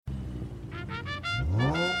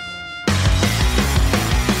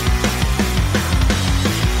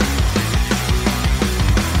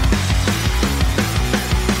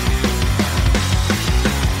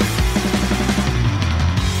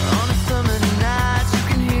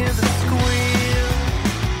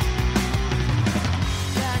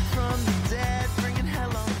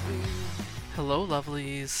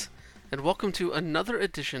lovelies, and welcome to another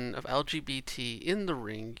edition of LGBT in the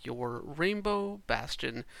Ring, your rainbow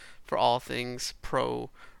bastion for all things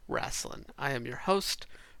pro wrestling. I am your host,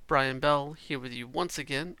 Brian Bell, here with you once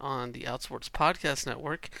again on the Outsports Podcast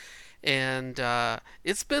Network, and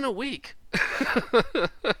it's been a week.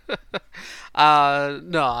 No,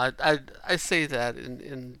 I say that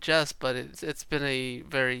in jest, but it's been a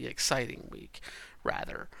very exciting week,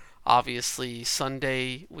 rather. Obviously,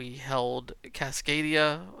 Sunday we held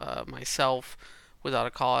Cascadia, myself, Without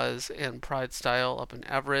a Cause, and Pride Style up in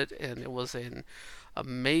Everett, and it was an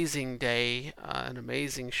amazing day, an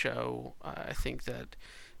amazing show. I think that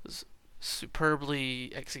was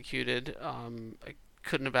superbly executed. I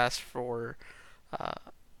couldn't have asked for uh,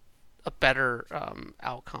 a better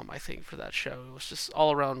outcome, I think, for that show. It was just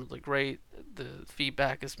all around really great. The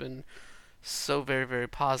feedback has been so very, very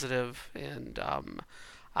positive, and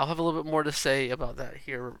I'll have a little bit more to say about that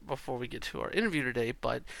here before we get to our interview today,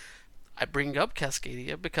 but I bring up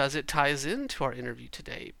Cascadia because it ties into our interview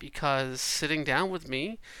today. Because sitting down with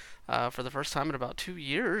me for the first time in about 2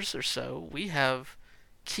 years or so, we have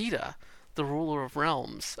Kita, the ruler of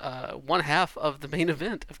realms, one half of the main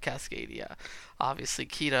event of Cascadia. Obviously,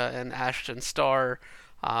 Kita and Ashton Starr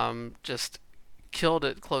just killed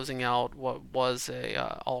it, closing out what was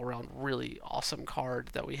a all-around really awesome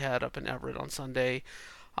card that we had up in Everett on Sunday.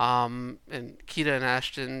 And Kita and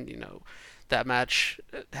Ashton, that match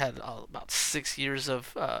had about 6 years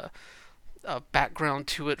of background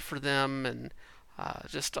to it for them, and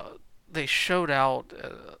just they showed out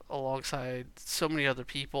alongside so many other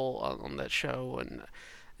people on that show, and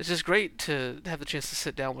it's just great to have the chance to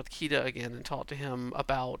sit down with Kita again and talk to him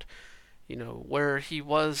about where he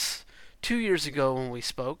was 2 years ago when we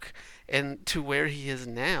spoke, and to where he is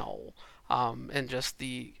now, and just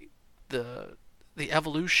the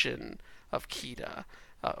evolution of Kita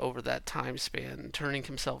over that time span, turning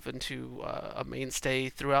himself into a mainstay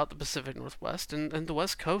throughout the Pacific Northwest and the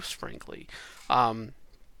West Coast, frankly.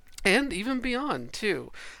 And even beyond,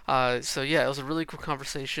 too. So, yeah, it was a really cool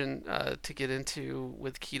conversation to get into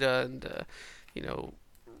with Kita and,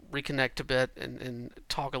 reconnect a bit and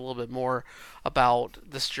talk a little bit more about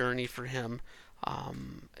this journey for him.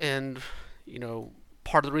 And,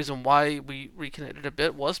 part of the reason why we reconnected a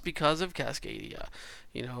bit was because of Cascadia.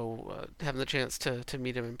 Having the chance to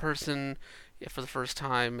meet him in person for the first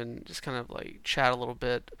time and just kind of like chat a little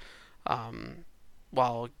bit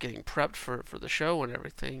while getting prepped for the show and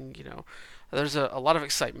everything. There's a lot of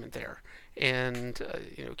excitement there. And,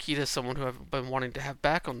 Kita is someone who I've been wanting to have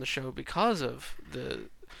back on the show because of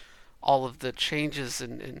all of the changes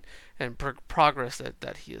and progress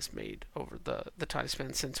that he has made over the time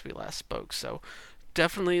span since we last spoke. So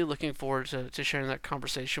definitely looking forward to sharing that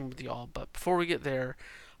conversation with you all. But before we get there,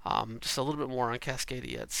 just a little bit more on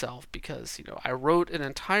Cascadia itself, because I wrote an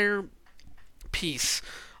entire piece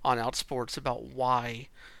on Outsports about why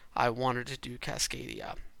I wanted to do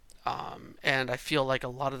Cascadia, and I feel like a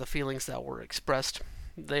lot of the feelings that were expressed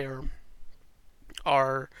there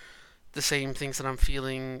are the same things that I'm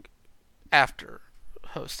feeling after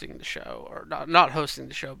hosting the show, or not hosting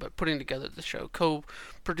the show, but putting together the show,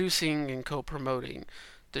 co-producing and co-promoting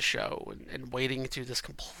the show, and wading into this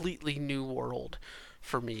completely new world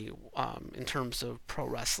for me in terms of pro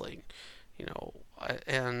wrestling,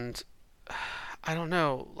 and I don't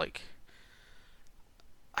know, like,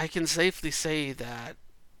 I can safely say that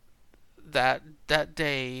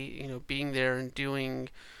day, being there and doing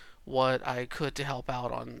what I could to help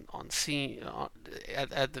out on scene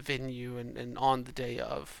at the venue and on the day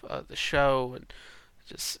of the show, and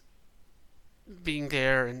just being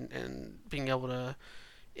there and being able to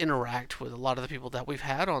interact with a lot of the people that we've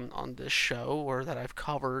had on this show, or that I've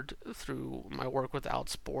covered through my work with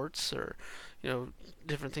Outsports, or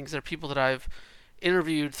different things. There are people that I've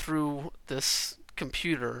interviewed through this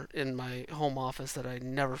computer in my home office that I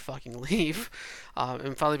never fucking leave,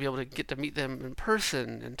 and finally be able to get to meet them in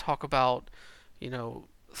person and talk about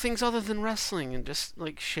things other than wrestling, and just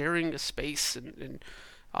like sharing a space and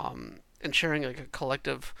sharing like a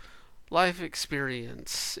collective life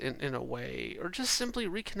experience in a way, or just simply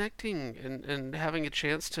reconnecting and having a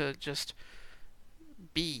chance to just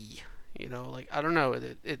be, like, I don't know,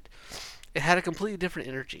 it had a completely different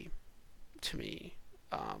energy to me,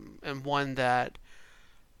 and one that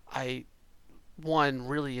I, one,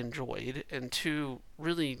 really enjoyed, and two,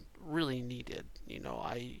 really, really needed.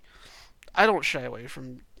 I don't shy away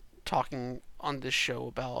from talking on this show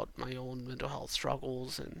about my own mental health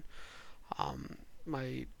struggles and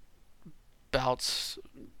my bouts,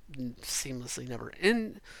 seemingly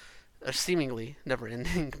never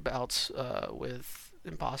ending bouts with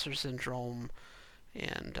imposter syndrome,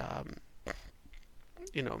 and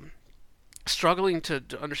you know, struggling to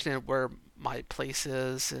understand where my place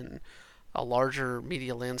is in a larger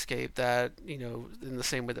media landscape that, in the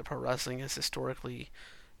same way that pro wrestling has historically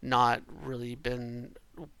not really been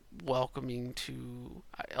welcoming to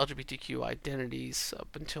LGBTQ identities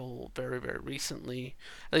up until very, very recently,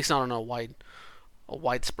 at least not on a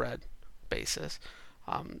widespread basis.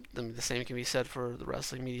 The same can be said for the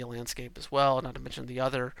wrestling media landscape as well, not to mention the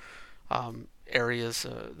other areas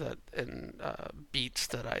that and beats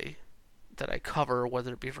that I cover,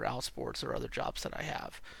 whether it be for Outsports or other jobs that I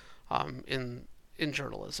have in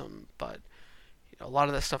journalism. But a lot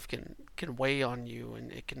of that stuff can weigh on you,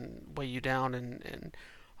 and it can weigh you down, and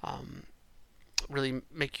um, really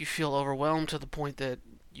make you feel overwhelmed to the point that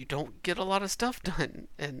you don't get a lot of stuff done.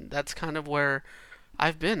 And that's kind of where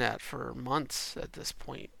I've been at for months at this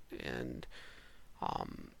point. And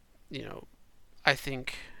um, you know, I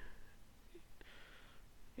think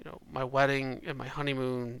my wedding and my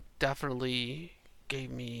honeymoon definitely gave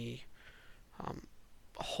me um,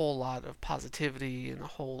 a whole lot of positivity and a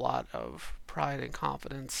whole lot of pride and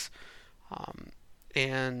confidence.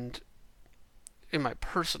 And in my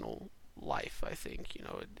personal life, I think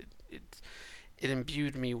it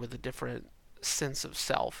imbued me with a different sense of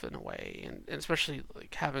self in a way, and especially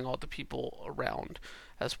like having all the people around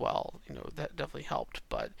as well. That definitely helped.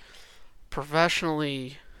 But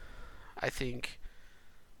professionally, I think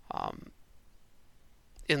um,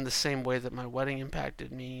 in the same way that my wedding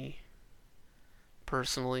impacted me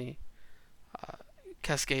personally, uh,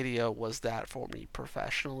 Cascadia was that for me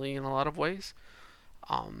professionally in a lot of ways.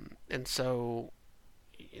 And so,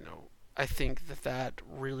 I think that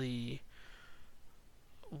really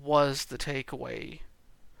was the takeaway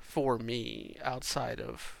for me outside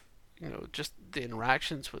of, just the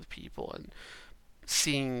interactions with people and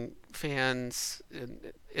seeing fans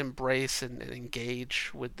embrace and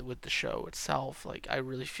engage with the show itself. Like, I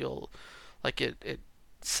really feel like it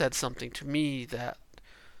said something to me that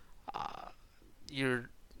uh, you're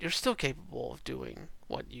you're still capable of doing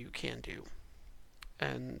what you can do,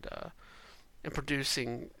 and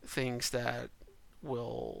producing things that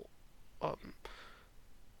will um,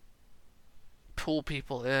 pull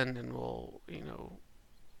people in and will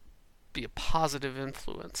be a positive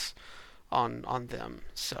influence on them.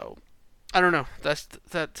 So I don't know. That's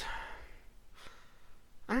that.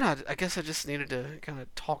 I don't know. I guess I just needed to kind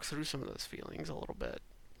of talk through some of those feelings a little bit,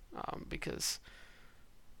 because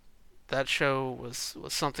that show was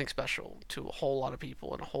something special to a whole lot of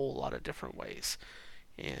people in a whole lot of different ways,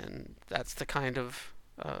 and that's the kind of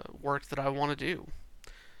work that I want to do,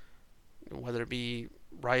 whether it be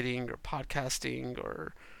writing or podcasting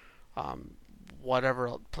or um,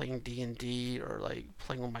 whatever, playing D&D or like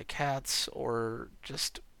playing with my cats or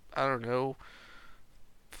just, I don't know,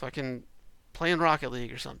 fucking playing Rocket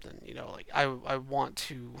League or something. Like I want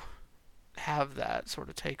to have that sort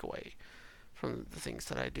of takeaway from the things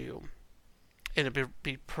that I do, and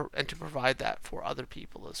and to provide that for other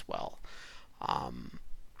people as well. Um,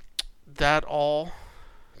 that all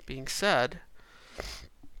being said,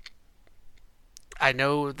 I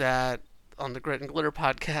know that on the Grit and Glitter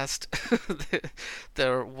podcast,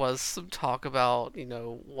 there was some talk about,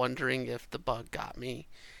 wondering if the bug got me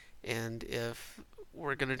and if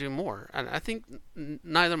we're going to do more. And I think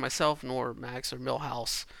neither myself nor Max or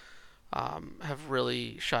Millhouse have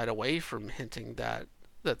really shied away from hinting that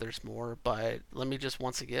there's more. But let me just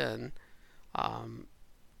once again, um,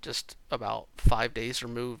 just about 5 days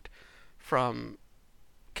removed from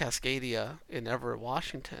Cascadia in Everett,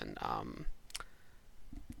 Washington,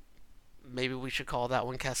 maybe we should call that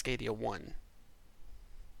one Cascadia 1.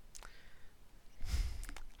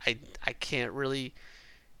 I can't really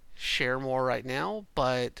share more right now,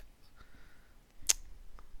 but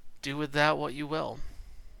do with that what you will.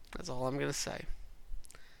 That's all I'm going to say.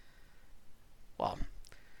 Well,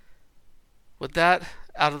 with that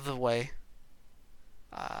out of the way,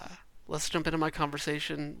 uh, let's jump into my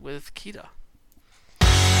conversation with Kita.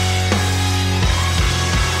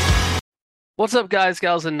 What's up, guys,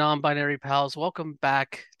 gals, and non-binary pals? Welcome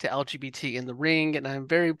back to LGBT in the Ring, and I'm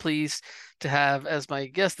very pleased to have as my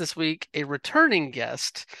guest this week a returning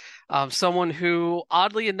guest, someone who,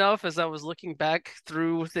 oddly enough, as I was looking back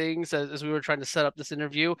through things as we were trying to set up this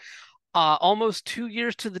interview, almost 2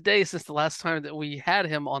 years to the day since the last time that we had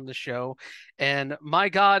him on the show, and my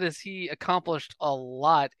God, has he accomplished a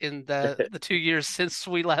lot in the 2 years since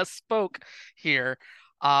we last spoke here.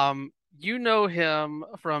 You know him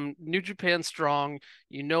from New Japan Strong.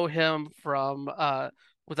 You know him from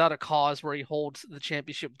Without a Cause, where he holds the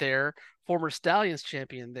championship there. Former Stallions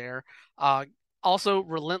champion there. Also,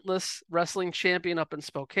 Relentless Wrestling champion up in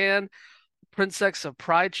Spokane. Princess of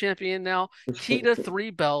Pride champion now. Kita, 3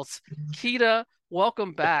 belts. Kita,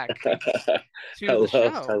 welcome back to the Hello,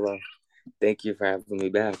 show. hello. Thank you for having me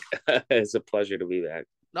back. It's a pleasure to be back.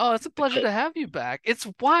 Oh, it's a pleasure to have you back. It's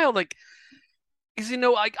wild, like, because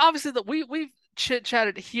like obviously that we've chit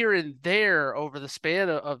chatted here and there over the span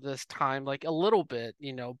of this time, like a little bit,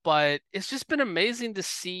 but it's just been amazing to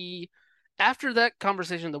see after that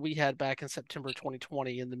conversation that we had back in September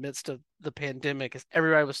 2020 in the midst of the pandemic, as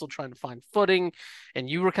everybody was still trying to find footing, and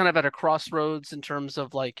you were kind of at a crossroads in terms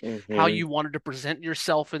of like how Hmm. you wanted to present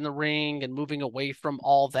yourself in the ring and moving away from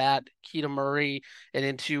all that, Keita Murray, and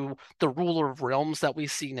into the ruler of realms that we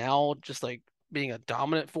see now, just like being a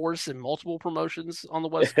dominant force in multiple promotions on the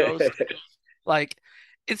West Coast. Like,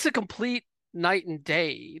 it's a complete night and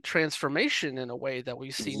day transformation in a way that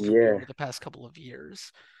we've seen from you over Yeah, the past couple of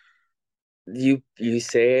years. you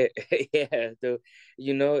say it. Yeah, though,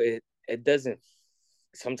 it doesn't.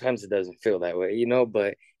 Sometimes it doesn't feel that way,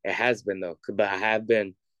 but it has been though. But I have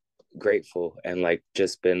been grateful and like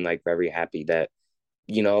just been like very happy that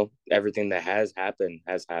everything that has happened.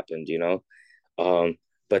 Um,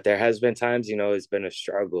 but there has been times, it's been a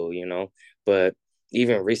struggle, but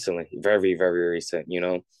even recently, very, very recent,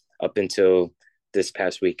 up until this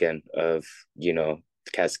past weekend of,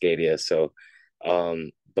 Cascadia. So,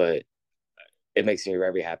 but it makes me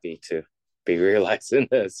very happy to be realizing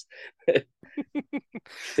this, to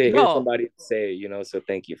hear No, somebody say, so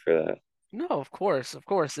thank you for that. no, of course, of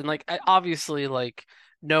course. And like obviously like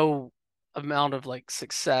no amount of like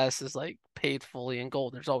success is like paid fully in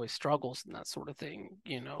gold. There's always struggles and that sort of thing.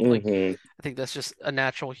 Like Hmm. I think that's just a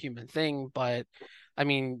natural human thing, but I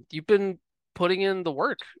mean, you've been putting in the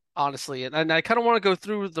work, honestly. And I kind of want to go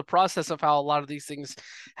through the process of how a lot of these things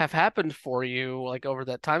have happened for you like over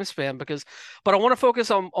that time span because but I want to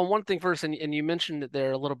focus on one thing first, and you mentioned it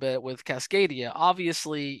there a little bit with Cascadia.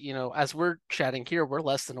 Obviously, as we're chatting here, we're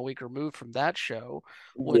less than a week removed from that show,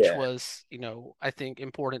 which Yeah, was, I think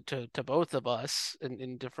important to both of us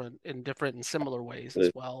in different and similar ways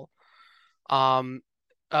as well. Um,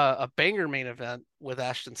 a banger main event with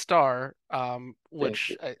Ashton Starr, thank which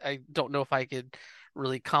you. I don't know if I could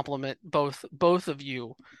really compliment both of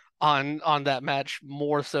you on that match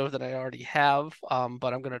more so than I already have,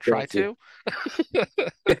 but I'm gonna try Thank you. to.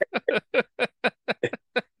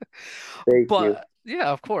 Thank you. But yeah,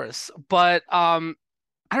 of course. But I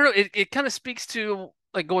don't know, it kind of speaks to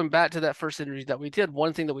like going back to that first interview that we did.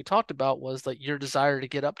 One thing that we talked about was like your desire to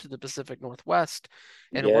get up to the Pacific Northwest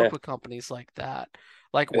and work Yeah, with companies like that,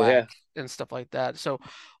 like yeah. WAC and stuff like that. So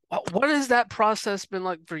what has that process been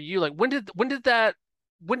like for you? Like when did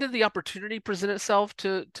the opportunity present itself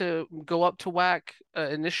to go up to WAC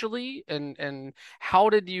initially, and how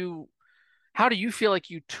do you feel like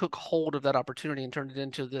you took hold of that opportunity and turned it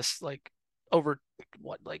into this like over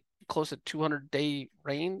what like close to 200-day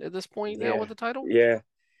reign at this point now with Yeah, the title? yeah,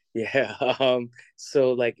 yeah.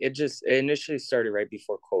 So like it initially started right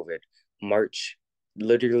before COVID, March,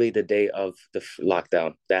 literally the day of the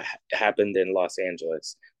lockdown that happened in Los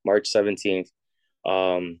Angeles, March 17th.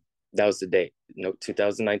 That was the date. No,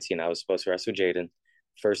 2019. I was supposed to wrestle Jaden.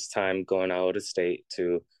 First time going out of state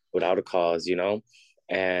to without a cause,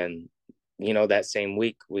 and that same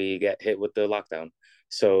week we get hit with the lockdown.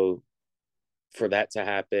 So for that to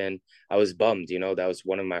happen, I was bummed. That was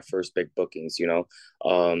one of my first big bookings. It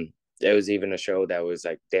was even a show that was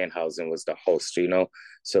like Danhausen was the host.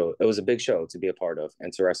 So it was a big show to be a part of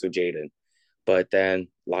and to wrestle Jaden. But then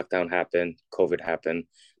lockdown happened, COVID happened.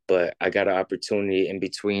 But I got an opportunity in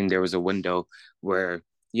between. There was a window where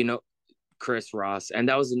you know Chris Ross, and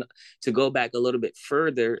that was to go back a little bit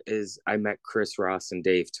further. Is I met Chris Ross and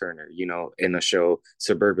Dave Turner, in a show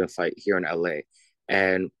Suburban Fight here in LA.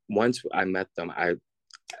 And once I met them,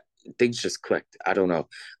 things just clicked. I don't know,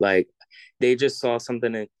 like they just saw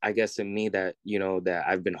something, I guess, in me that that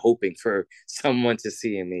I've been hoping for someone to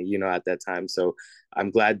see in me, at that time. So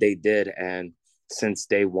I'm glad they did, and since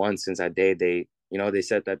day one, since that day, they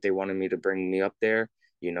said that they wanted me to bring me up there.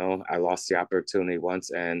 I lost the opportunity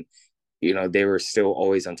once, and they were still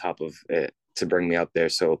always on top of it to bring me up there.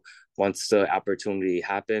 So once the opportunity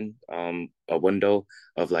happened, a window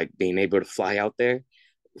of like being able to fly out there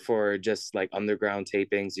for just like underground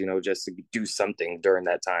tapings, just to do something during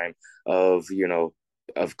that time of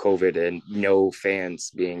COVID and no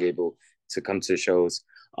fans being able to come to shows.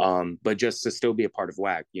 But just to still be a part of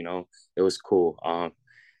WAC, it was cool.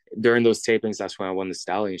 During those tapings, that's when I won the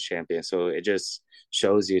Stallions champion. So it just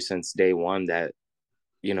shows you since day one that,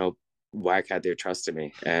 you know, WAC had their trust in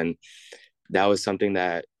me. And that was something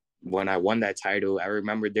that when I won that title, I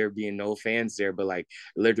remember there being no fans there, but like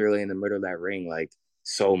literally in the middle of that ring, like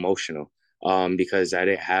so emotional. because I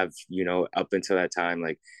didn't have, up until that time,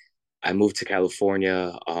 like I moved to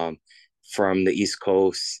California from the East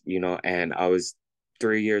Coast, and I was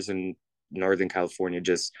 3 years in Northern California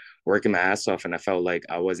just working my ass off, and I felt like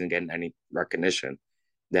I wasn't getting any recognition.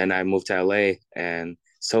 Then I moved to LA and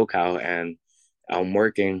SoCal, and I'm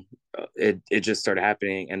working. It just started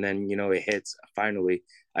happening, and then it hits. Finally,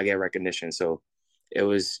 I get recognition. So it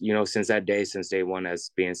was since that day, since day one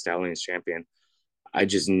as being Stallions champion, I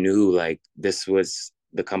just knew like this was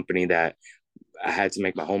the company that I had to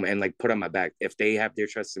make my home and like put on my back. If they have their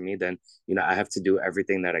trust in me, then I have to do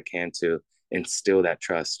everything that I can to instill that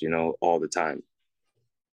trust, all the time.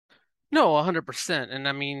 No, 100%. And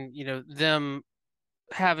I mean, them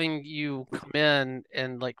having you come in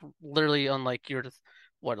and like literally on like your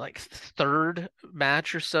what like third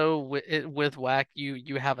match or so with WAC,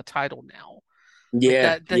 you have a title now. Like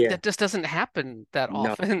Yeah, yeah, that just doesn't happen that no,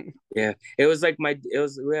 often. yeah. It was like it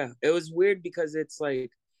was yeah, it was weird because it's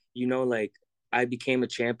like like I became a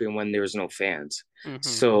champion when there was no fans. Hmm.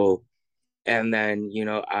 So and then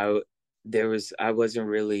I wasn't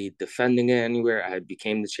really defending it anywhere. I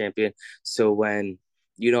became the champion. So when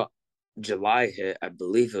you know July hit, I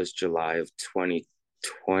believe it was July of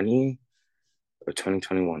 2020 or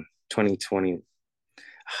 2021, 2020.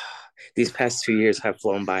 These past 2 years have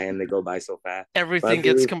flown by and they go by so fast. But I Everything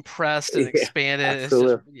gets believe, compressed and yeah, I expanded. It's feel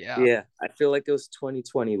just it. yeah. Yeah, I feel like it was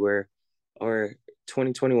 2020 or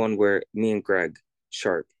 2021 where me and Greg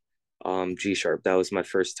Sharp, G Sharp, that was my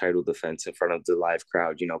first title defense in front of the live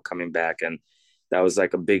crowd, coming back. And that was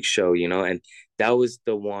like a big show, and that was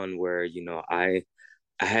the one where,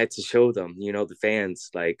 I had to show them, the fans,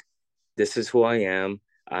 like, this is who I am.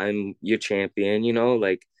 I'm your champion,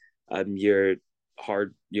 like I'm your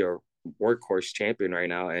workhorse champion right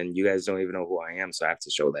now, and you guys don't even know who I am, so I have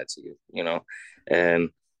to show that to you. And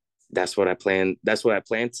that's what I planned. That's what I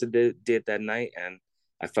planned to did that night, and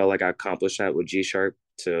I felt like I accomplished that with G Sharp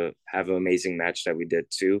to have an amazing match that we did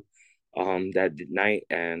too, that night.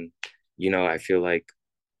 And I feel like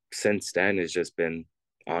since then it's just been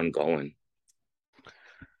ongoing.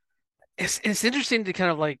 It's interesting to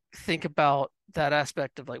kind of like think about that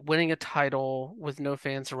aspect of like winning a title with no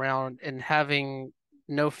fans around and having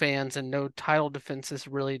no fans and no title defenses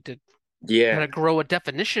really to kind Yeah. of grow a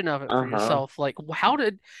definition of it for Uh-huh. yourself. Like how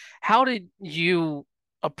did you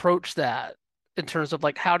approach that in terms of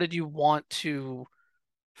like how did you want to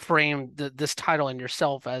frame this title and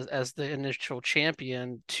yourself as the initial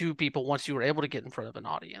champion to people once you were able to get in front of an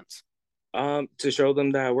audience? To show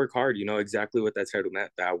them that I work hard, exactly what that title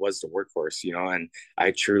meant, that I was the workhorse, and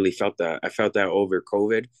I truly felt that. I felt that over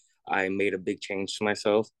COVID. I made a big change to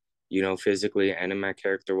myself, physically and in my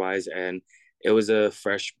character wise. And it was a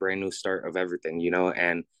fresh, brand new start of everything,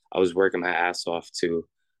 and I was working my ass off to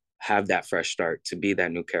have that fresh start, to be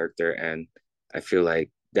that new character. And I feel like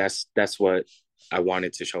that's what I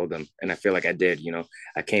wanted to show them. And I feel like I did,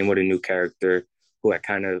 I came with a new character who I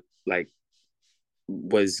kind of like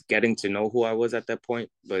was getting to know who I was at that point,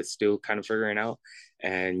 but still kind of figuring out.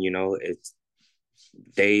 And it's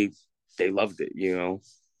they they loved it.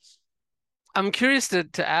 I'm curious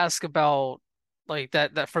to ask about like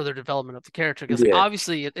that further development of the character because like Yeah,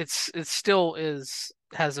 obviously it still is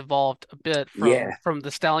has evolved a bit yeah, from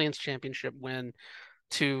the Stallions championship win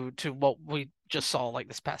to what we just saw like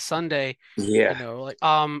this past Sunday, yeah,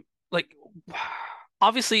 like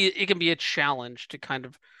obviously it can be a challenge to kind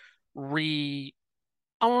of re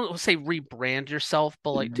I don't want to say rebrand yourself,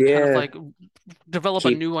 but like to kind of yeah. like develop a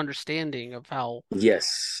Keep new understanding of how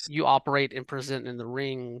yes. you operate and present in the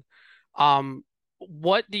ring. Um,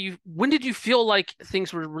 when did you feel like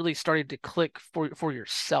things were really starting to click for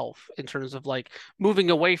yourself in terms of like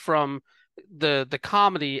moving away from the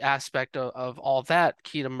comedy aspect of all that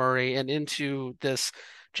Keita Murray and into this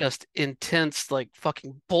just intense like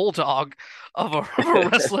fucking bulldog of a, of a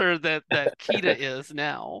wrestler that Keita is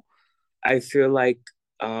now? I feel like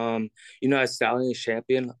as Stallion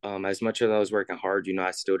champion, as much as I was working hard,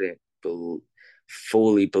 I still didn't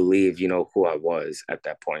fully believe, who I was at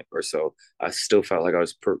that point or so. I still felt like I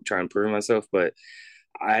was trying to prove myself, but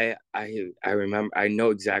I remember I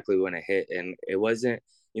know exactly when it hit, and it wasn't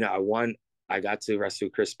I won. I got to wrestle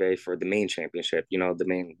Chris Bay for the main championship, the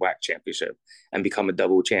main WAC championship, and become a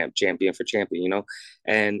double champion for champion,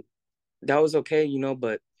 and that was okay,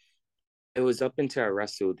 but it was up until I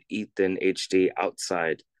wrestled Ethan HD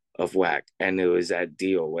outside of WAC, and it was at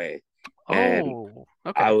DOA, and Oh, I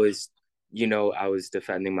okay. was, I was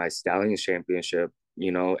defending my Stallions championship,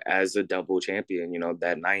 as a double champion,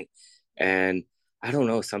 that night, and I don't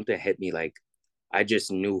know, something hit me like I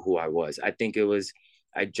just knew who I was. I think it was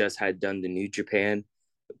I just had done the New Japan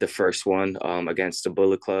the first one against the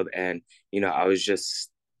Bullet Club, and I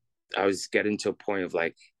was getting to a point of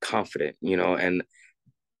like confident, and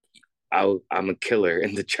I'm a killer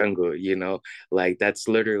in the jungle, like that's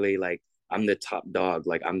literally like I'm the top dog,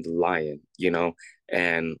 like I'm the lion,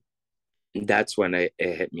 and that's when it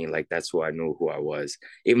hit me, like that's who I knew who I was.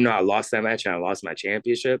 Even though I lost that match and I lost my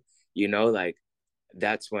championship, like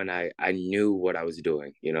that's when I knew what I was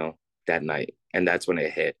doing, that night, and that's when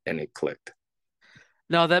it hit and it clicked.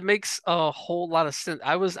 No, that makes a whole lot of sense.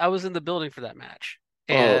 I was in the building for that match,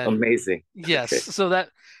 Oh, and amazing. yes, Okay. so that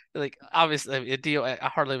like obviously I mean, a DOA, I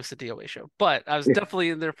hardly was a DOA show, but I was definitely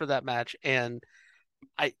in there for that match, and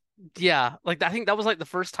I yeah, like I think that was like the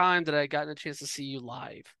first time that I gotten a chance to see you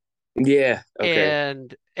live, Yeah. Okay.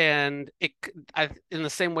 and I in the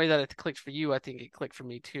same way that it clicked for you, I think it clicked for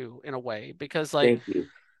me too in a way because like Thank you.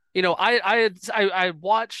 I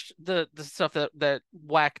watched the stuff that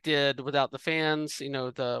Whack did without the fans,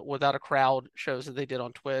 the without a crowd shows that they did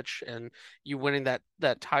on Twitch, and you winning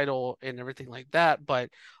that title and everything like that. But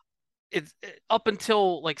it's up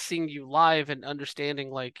until like seeing you live and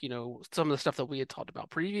understanding like some of the stuff that we had talked about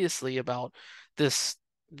previously about this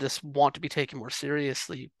this want to be taken more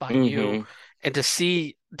seriously by you, Mm-hmm. and to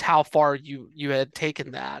see how far you had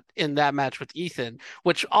taken that in that match with Ethan,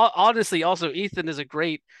 which honestly also Ethan is a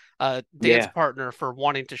great dance Yeah. partner for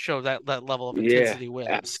wanting to show that level of Yeah. intensity with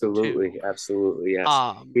too. Absolutely. Absolutely. Yes.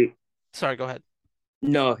 um He, Sorry, go ahead.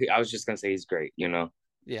 no, I was just gonna say he's great.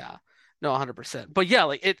 Yeah. No, 100%. But yeah,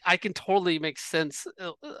 like I can totally make sense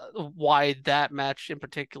why that match in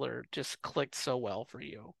particular just clicked so well for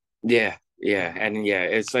you. Yeah. Yeah. Yeah. And yeah,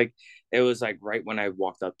 it's like it was like right when I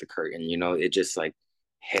walked out the curtain, it just like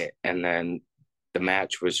hit. And then the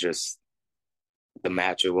match was just the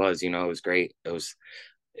match it was great. It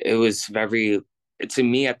was very to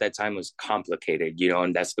me at that time it was complicated,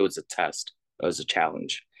 and it was a test. It was a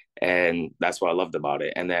challenge. And that's what I loved about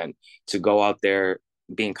it. And then to go out there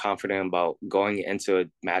being confident about going into a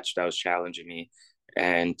match that was challenging me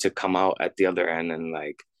and to come out at the other end and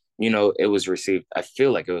like, it was received. I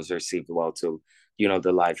feel like it was received well to,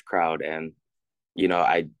 the live crowd. And,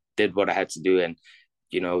 I did what I had to do. And,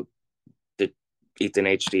 you know, the Ethan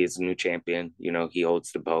HD is the new champion. He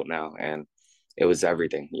holds the belt now, and it was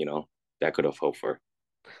everything that could have hoped for.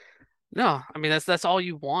 No, I mean that's all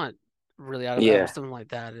you want really out of Yeah, something like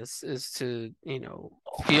that is to,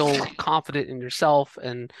 feel confident in yourself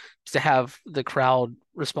and to have the crowd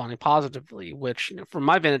responding positively, which, from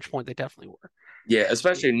my vantage point, they definitely were. yeah,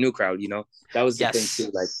 especially a new crowd. That was the thing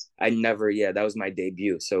too. Like Yes. yeah, that was my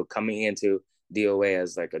debut. So coming into DOA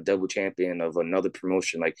as like a double champion of another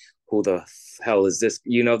promotion, like who the hell is this?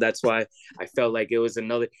 That's why I felt like it was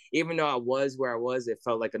another. Even though I was where I was, it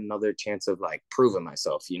felt like another chance of like proving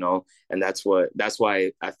myself. And that's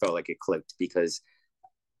why I felt like it clicked because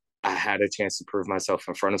I had a chance to prove myself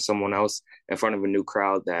in front of someone else, in front of a new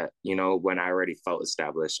crowd that, when I already felt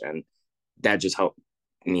established, and that just helped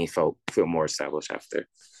me feel more established after.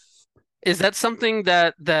 Is that something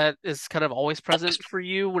that is kind of always present for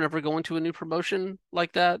you whenever going to a new promotion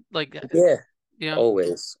like that? Like, Yeah, yeah.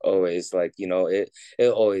 always like, it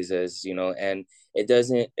always is, and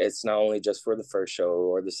it's not only just for the first show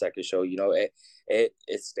or the second show, it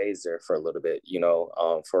stays there for a little bit,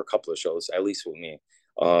 for a couple of shows, at least with me.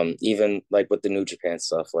 Even like with the New Japan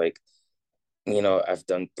stuff, like, I've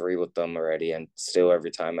done three with them already, and still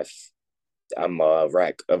every time I'm a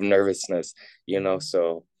wreck of nervousness,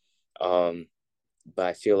 so um but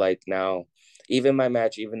I feel like now, even my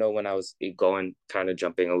match, even though when I was going kind of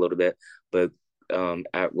jumping a little bit, but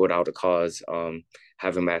at Without a Cause,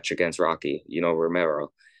 have a match against Rocky,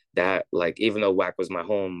 Romero, that like even though Whack was my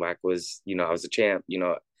home, Whack was, I was a champ,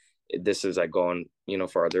 this is like going,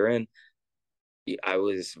 farther in. I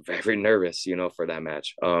was very nervous, for that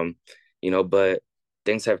match. But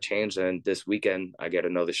things have changed, and this weekend I get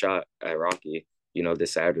another shot at Rocky,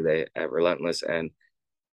 this Saturday at Relentless, and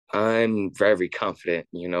I'm very confident,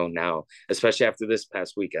 now, especially after this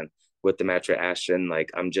past weekend with the match with Ashton.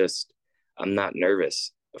 Like, I'm not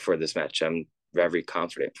nervous for this match. I'm very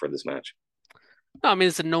confident for this match. No, I mean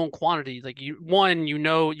it's a known quantity. Like you've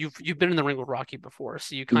been in the ring with Rocky before,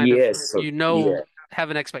 so you kind of Yes. So, yeah. have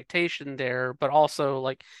an expectation there, but also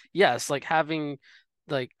like yes, like having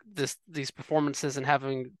like these performances and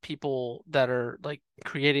having people that are like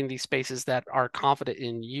creating these spaces that are confident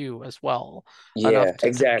in you as well enough Yeah, to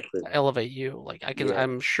exactly. elevate you. Like Yeah.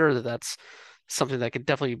 I'm sure that that's something that could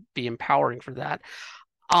definitely be empowering for that.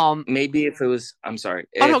 Um, Maybe if it was, I'm sorry,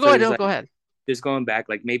 oh no, if go it ahead, was no, like go ahead. just going back,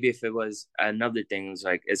 like maybe if it was another thing, it's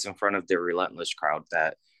like it's in front of the Relentless crowd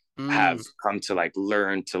that have Mm. come to like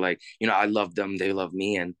learn to like, I love them, they love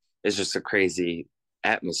me, and it's just a crazy.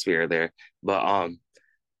 atmosphere there. But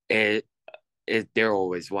it they're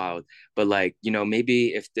always wild. But like,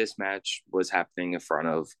 maybe if this match was happening in front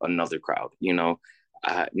of another crowd,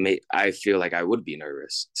 I feel like I would be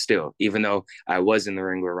nervous still, even though I was in the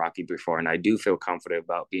ring with Rocky before, and I do feel confident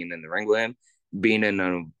about being in the ring with him. Being in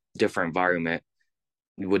a different environment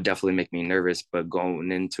would definitely make me nervous, but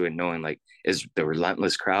going into it knowing like is the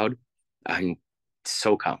relentless crowd, I'm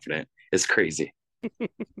so confident. It's crazy.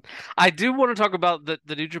 I do want to talk about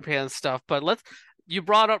the New Japan stuff, but you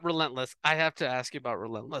brought up Relentless. I have to ask you about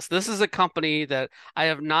Relentless. This is a company that I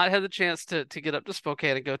have not had the chance to get up to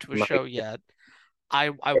Spokane and go to a show Like, yet.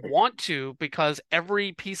 I want to because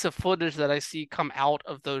every piece of footage that I see come out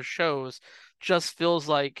of those shows just feels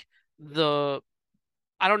like the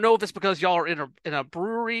I don't know if it's because y'all are in a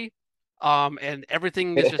brewery, and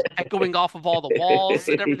everything is just echoing off of all the walls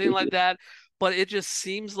and everything like that, but it just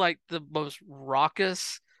seems like the most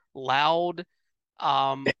raucous, loud,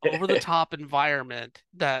 over the top environment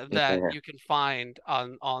that yeah. you can find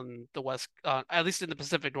on the west, at least in the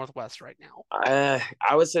Pacific Northwest right now.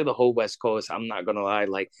 I would say the whole West Coast. I'm not gonna lie.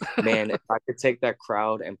 Like, man, if I could take that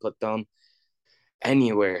crowd and put them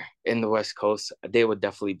anywhere in the West Coast, they would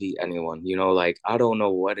definitely beat anyone. Like I don't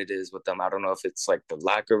know what it is with them. I don't know if it's like the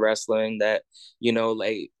lack of wrestling that,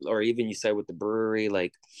 like, or even you said with the brewery,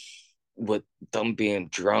 like with them being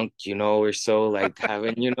drunk, or so like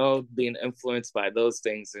having, being influenced by those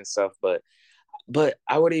things and stuff. But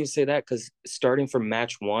I would even say that because starting from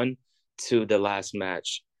match one to the last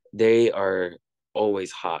match, they are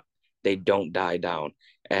always hot. They don't die down.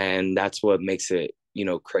 And that's what makes it,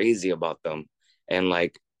 crazy about them. And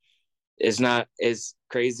like, it's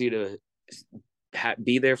crazy to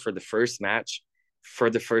be there for the first match, for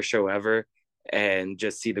the first show ever, and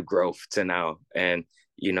just see the growth to now. And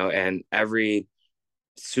every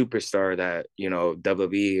superstar that,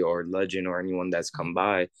 WWE or Legend or anyone that's come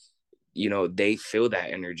by, they feel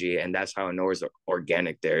that energy, and that's how I know it's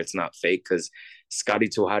organic there. It's not fake because Scotty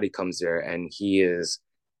Tuhati comes there and he is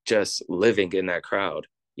just living in that crowd.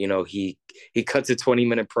 He cuts a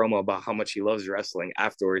 20-minute promo about how much he loves wrestling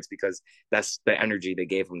afterwards because that's the energy they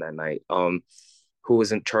gave him that night. Who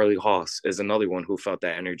wasn't Charlie Haas is another one who felt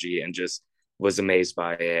that energy and just was amazed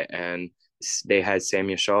by it. And they had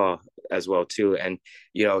Samuel Shaw as well too, and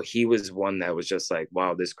he was one that was just like,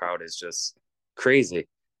 wow, this crowd is just crazy.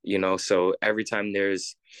 So every time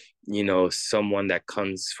there's someone that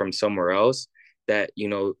comes from somewhere else that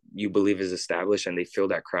you believe is established and they feel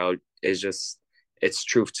that crowd is just, it's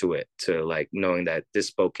truth to it, to like knowing that this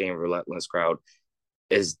Spokane relentless crowd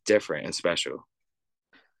is different and special.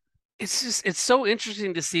 It's so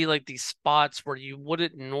interesting to see like these spots where you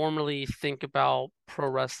wouldn't normally think about pro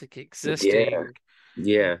wrestling Yeah, existing,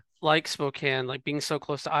 yeah. like Spokane, like being so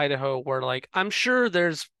close to Idaho, where like I'm sure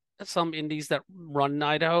there's some indies that run in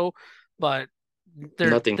Idaho, but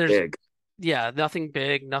Nothing there's big. yeah, nothing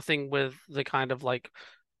big, nothing with the kind of like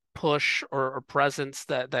push or presence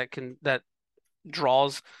that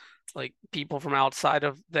draws like people from outside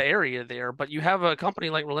of the area there. But you have a company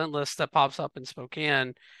like Relentless that pops up in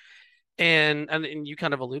Spokane, and you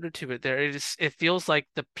kind of alluded to it there. It feels like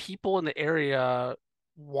the people in the area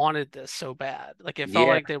wanted this so bad. Like it felt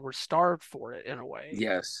Yeah, like they were starved for it in a way.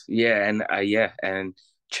 yes, yeah, and yeah, and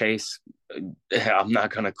Chase, I'm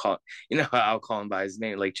not gonna call, I'll call him by his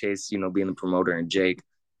name, like Chase, being the promoter, and Jake,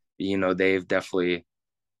 they've definitely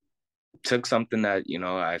took something that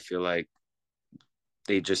I feel like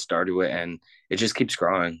they just started with, and it just keeps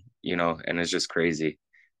growing, and it's just crazy.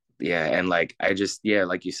 Yeah, and like I just, yeah,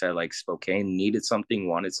 like you said, like Spokane needed something,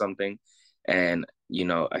 wanted something, and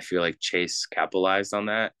I feel like Chase capitalized on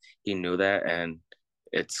that. He knew that, and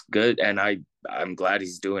it's good, and I'm glad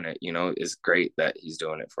he's doing it. It's great that he's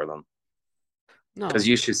doing it for them, because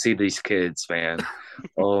No, you should see these kids, man.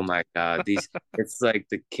 Oh my God, these, it's like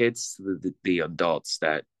the kids, the adults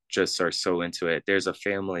that just are so into it. There's a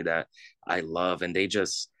family that I love, and they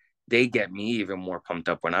get me even more pumped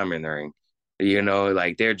up when I'm in the ring.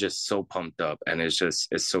 Like they're just so pumped up, and it's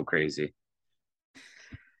so crazy.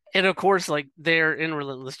 and of course, like there in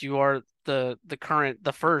Relentless, you are the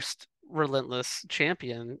first Relentless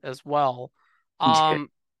champion as well. Yeah. Um,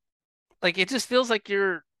 like it just feels like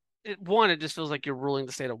it just feels like you're ruling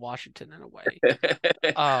the state of Washington in a way.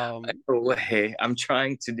 Um, Way. I'm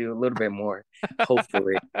trying to do a little bit more.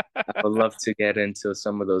 Hopefully, I would love to get into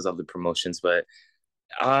some of those other promotions, but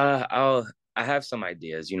I have some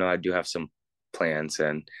ideas. I do have some plans,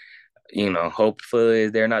 and hopefully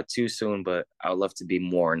they're not too soon. But I would love to be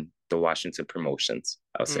more in the Washington promotions.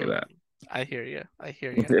 I'll say mm. that. I hear you. I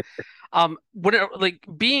hear you. When like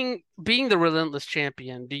being the relentless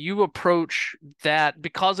champion, do you approach that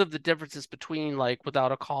because of the differences between like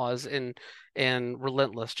Without a Cause and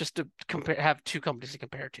Relentless, just to compare, have two companies to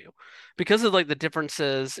compare to, because of like the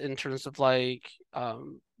differences in terms of like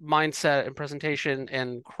mindset and presentation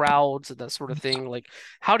and crowds and that sort of thing? Like,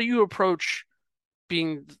 how do you approach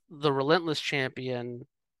being the relentless champion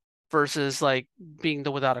versus like being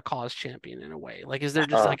the Without a Cause champion in a way? Like, is there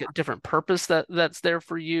just Uh, like a different purpose that's there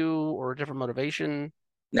for you or a different motivation?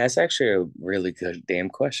 that's actually a really good damn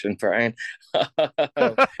question, Brian.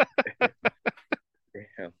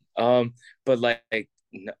 Damn. But like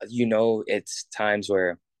it's times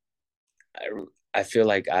where I, I feel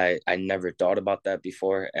like I never thought about that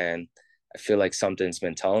before, and I feel like something's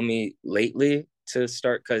been telling me lately to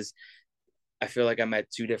start because I feel like I'm at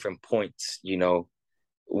two different points,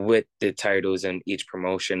 with the titles and each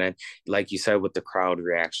promotion, and like you said, with the crowd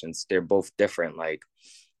reactions, they're both different. Like,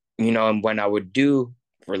 and when I would do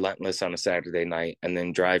Relentless on a Saturday night and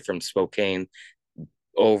then drive from Spokane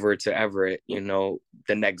over to Everett, the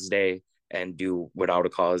next day and do Without a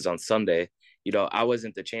Cause on Sunday. I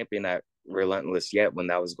wasn't the champion at Relentless yet when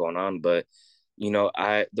that was going on, but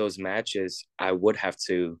I those matches I would have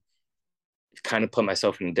to kind of put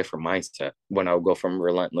myself in a different mindset when I would go from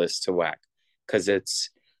Relentless to Whack, because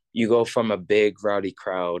it's you go from a big rowdy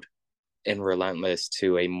crowd in Relentless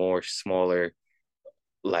to a more smaller,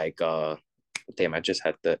 like damn, I just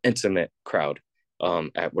had the intimate crowd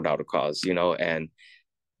at Without a Cause, and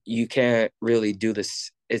you can't really do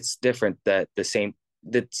this. It's different that the same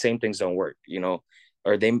things don't work,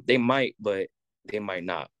 or they might, but they might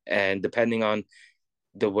not. And depending on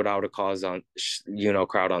the Without a Cause on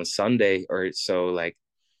crowd on Sunday or so, like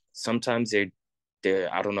sometimes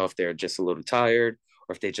they're I don't know if they're just a little tired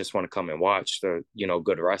or if they just want to come and watch the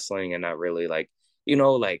good wrestling and not really like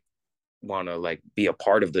want to like be a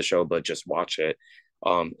part of the show but just watch it.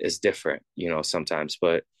 Is different sometimes,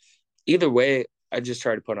 but either way, I just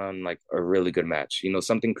try to put on like a really good match,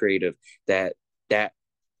 something creative that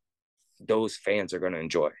those fans are going to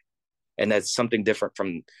enjoy, and that's something different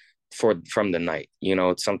from the night.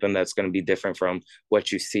 It's something that's going to be different from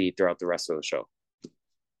what you see throughout the rest of the show.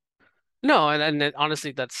 No,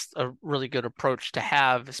 honestly, that's a really good approach to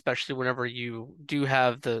have, especially whenever you do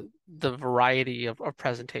have the variety of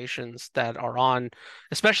presentations that are on,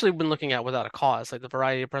 especially when looking at Without a Cause, like the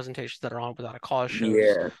variety of presentations that are on Without a Cause shows,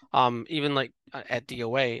 Yeah, even like at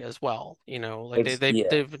DOA as well, like yeah,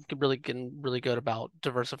 they've been really good about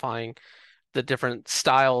diversifying the different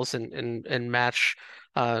styles and match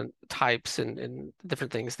types and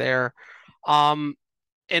different things there. Um,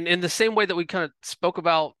 and in the same way that we kind of spoke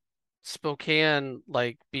about Spokane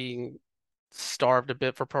like being starved a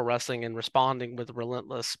bit for pro wrestling and responding with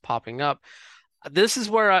Relentless popping up, this is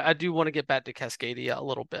where I do want to get back to Cascadia a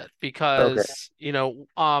little bit okay, because,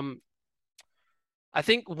 I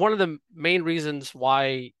think one of the main reasons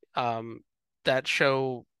why that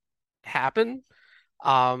show happened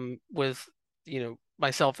with,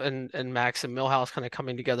 myself and Max and Millhouse kind of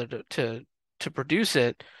coming together to produce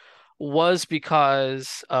it was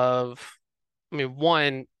because of, I mean,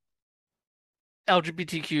 one,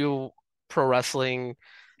 LGBTQ pro wrestling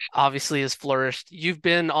obviously has flourished. You've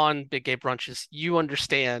been on big gay brunches. You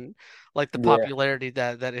understand like the yeah. popularity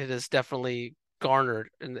that it has definitely garnered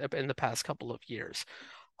in the past couple of years.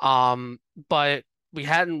 But we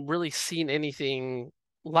hadn't really seen anything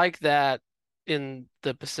like that in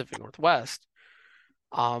the Pacific Northwest.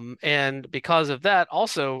 And because of that,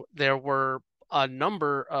 also there were a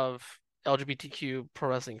number of LGBTQ pro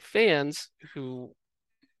wrestling fans who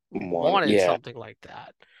wanted Yeah, something like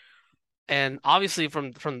that. And obviously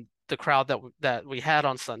from the crowd that we had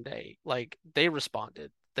on Sunday, like they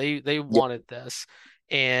responded. They yeah. wanted this.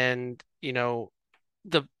 And,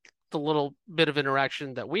 the the little bit of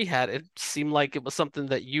interaction that we had, it seemed like it was something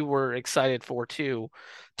that you were excited for too.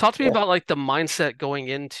 Talk to me Yeah. about like the mindset going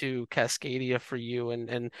into Cascadia for you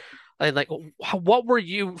and like what were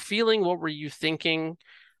you feeling? What were you thinking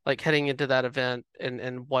like heading into that event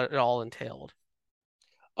and what it all entailed?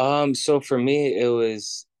 So for me,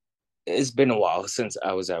 it's been a while since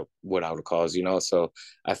I was at Without a Cause, so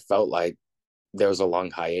I felt like there was a long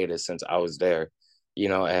hiatus since I was there,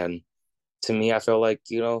 and to me, I feel like,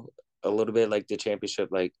 a little bit like the championship,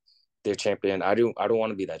 like their champion. I don't want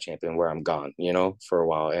to be that champion where I'm gone, for a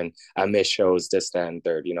while. And I miss shows, this, that, and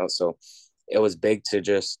third, So it was big to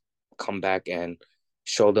just come back and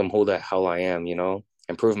show them who the hell I am,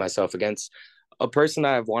 and prove myself against a person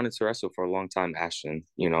I've wanted to wrestle for a long time, Ashton,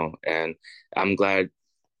 and I'm glad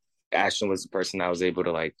Ashton was the person I was able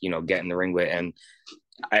to like, get in the ring with.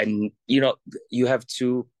 And you have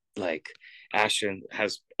two like Ashton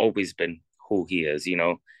has always been who he is,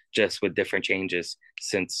 just with different changes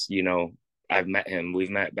since, I've met him. We've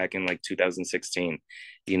met back in like 2016,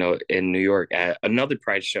 in New York at another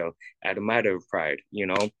Pride show at a Matter of Pride,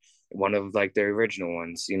 one of like the original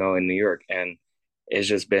ones, in New York. And it's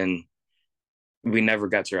just been, we never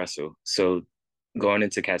got to wrestle. So going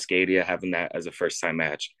into Cascadia, having that as a first time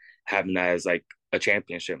match, having that as like a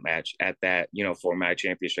championship match at that, format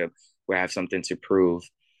championship where I have something to prove.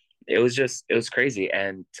 It was crazy.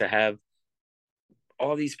 And to have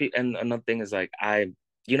all these people, and another thing is like, I'm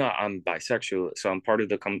bisexual, so I'm part of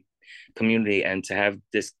the community. And to have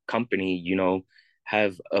this company,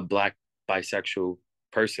 have a black bisexual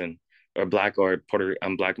person or I'm black and Puerto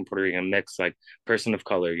Rican mix, like person of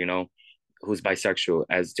color, who's bisexual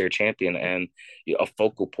as their champion and a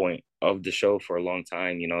focal point of the show for a long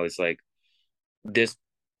time. It's like this,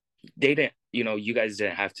 they didn't, you guys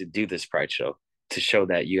didn't have to do this Pride show to show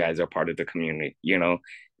that you guys are part of the community,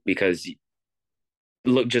 because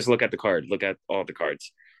just look at the card, look at all the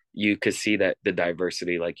cards. You could see that the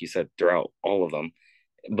diversity, like you said, throughout all of them.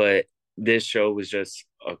 But this show was just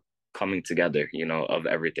a coming together, of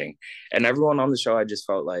everything. And everyone on the show, I just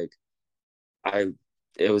felt like I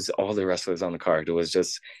it was all the wrestlers on the card. It was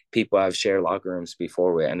just people I've shared locker rooms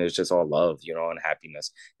before with, and it was just all love, and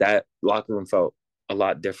happiness. That locker room felt a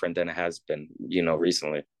lot different than it has been,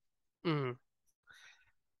 recently. Mm.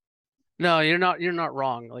 No, you're not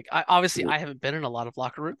wrong. Like obviously I haven't been in a lot of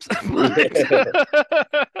locker rooms,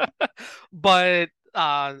 but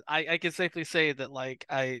I can safely say that like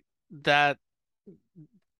I that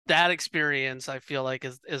that experience I feel like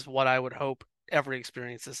is what I would hope every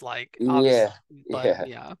experience is like. Obviously, Yeah, but yeah.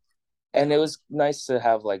 yeah. And it was nice to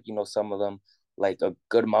have like, some of them, like a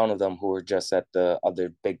good amount of them who were just at the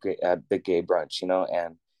other big gay brunch,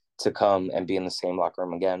 and to come and be in the same locker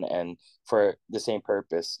room again and for the same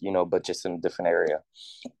purpose, but just in a different area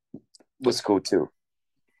was cool too.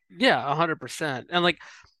 Yeah, 100%. And like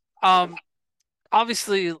um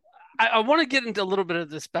obviously I want to get into a little bit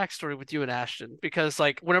of this backstory with you and Ashton because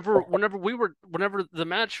like whenever the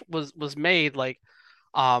match was made, like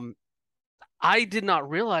um I did not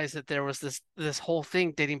realize that there was this whole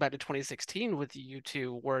thing dating back to 2016 with you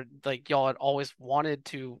two where like y'all had always wanted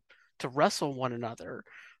to wrestle one another,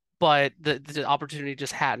 but the opportunity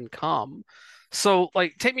just hadn't come. So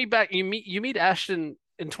like take me back. You meet Ashton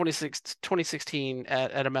in 2016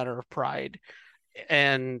 at a Matter of Pride,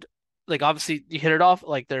 and like obviously you hit it off.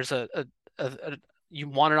 Like there's a you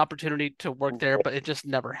want an opportunity to work there, but it just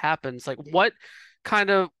never happens. Like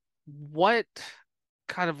kind of what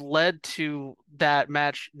kind of led to that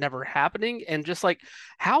match never happening, and just like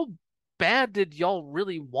how bad did y'all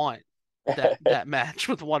really want that match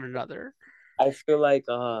with one another? I feel like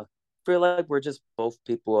we're just both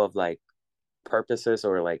people of like purposes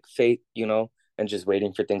or like fate, and just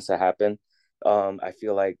waiting for things to happen. I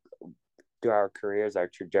feel like through our careers, our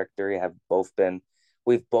trajectory have both been,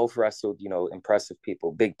 we've both wrestled, impressive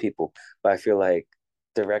people, big people. But I feel like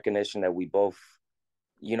the recognition that we both,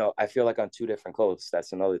 I feel like on two different coasts.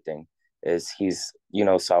 That's another thing. Is he's,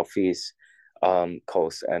 southeast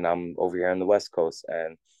coast, and I'm over here on the west coast,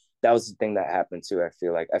 and that was the thing that happened too. I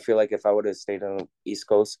feel like if I would have stayed on the east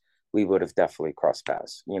coast, we would have definitely crossed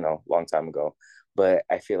paths, long time ago. But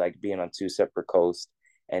I feel like being on two separate coasts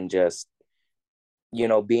and just,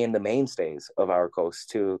 being the mainstays of our coast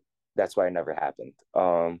too, that's why it never happened.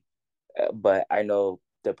 But I know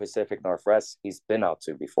the Pacific Northwest he's been out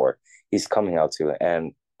to before. He's coming out to,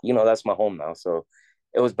 and that's my home now. So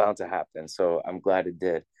it was bound to happen. So I'm glad it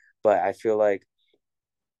did. But I feel like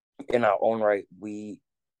in our own right, we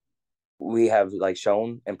have like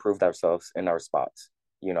shown and proved ourselves in our spots,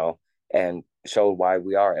 and showed why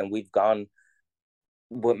we are. And we've gone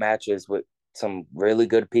with matches with some really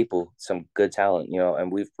good people, some good talent,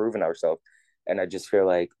 and we've proven ourselves. And I just feel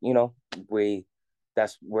like, we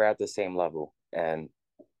we're at the same level, and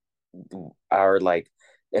our like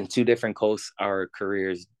in two different coasts, our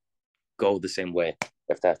careers go the same way,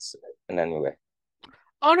 if that's in any way.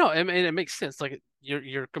 Oh no, I mean it makes sense. Like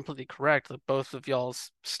you're completely correct. Like both of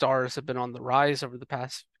y'all's stars have been on the rise over the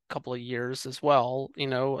past couple of years as well,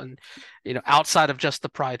 and outside of just the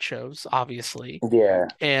Pride shows, obviously. Yeah.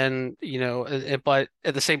 And but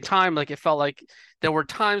at the same time, like it felt like there were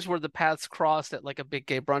times where the paths crossed at like a big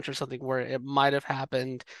gay brunch or something where it might have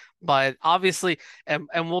happened, but obviously, and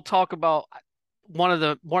we'll talk about one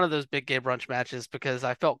of those big gay brunch matches because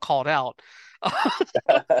I felt called out.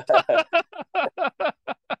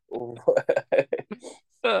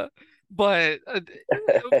 but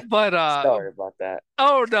but Sorry about that.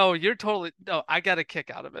 oh no, you're totally no. I got a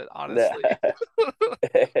kick out of it, honestly.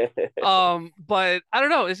 But I don't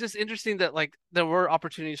know. It's just interesting that like there were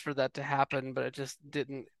opportunities for that to happen, but it just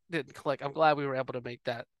didn't click. I'm glad we were able to make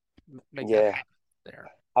that Yeah. happen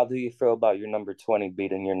there. How do you feel about your number 20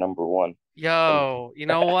 beating your number one? And Yo, you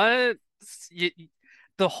know what?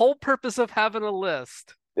 The whole purpose of having a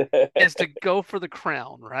list is to go for the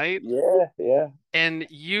crown, right? yeah, yeah, And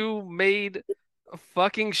you made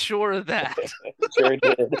fucking sure of that. sure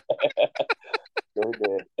did. Sure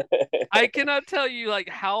did. I cannot tell you like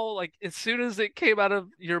how like as soon as it came out of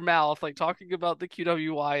your mouth, like talking about the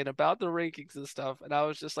QWI and about the rankings and stuff, and I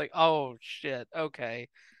was just like, oh shit, okay.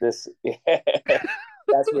 This, yeah,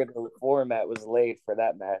 that's where the format was laid for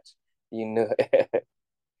that match. You know,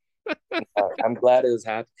 I'm glad it was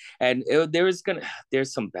happening, and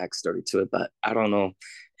there's some backstory to it, but I don't know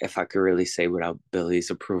if I could really say without Billy's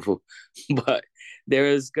approval. But there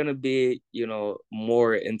is gonna be,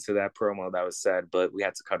 more into that promo that was said, but we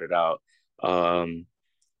had to cut it out.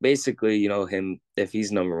 Basically, him if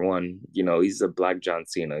he's number one, he's a Black John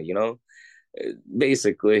Cena.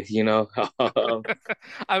 Basically,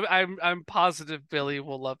 I'm positive Billy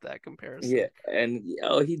will love that yeah, comparison. and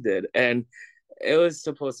he did, and it was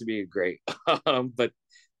supposed to be great. But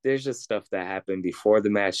there's just stuff that happened before the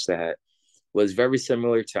match that was very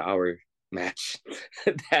similar to our match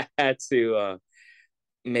that had to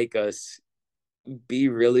make us be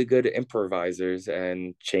really good improvisers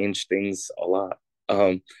and change things a lot.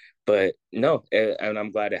 But no, and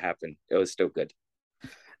I'm glad it happened. It was still good.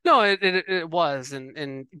 No, it was,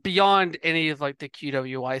 and beyond any of like the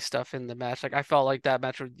QWI stuff in the match, like I felt like that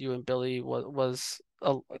match with you and Billy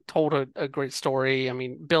told a great story. I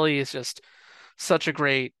mean, Billy is just such a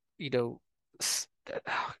great, s-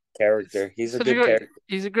 Character. He's a such a good good, character.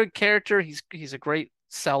 he's a good character. He's a great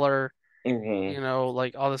seller, Hmm.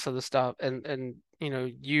 like all this other stuff, and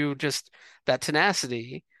you just that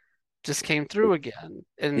tenacity just came through again,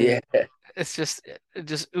 Yeah, and it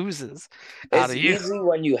just oozes out it's of you. easy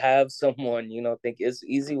when you have someone, think it's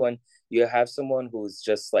easy when you have someone who's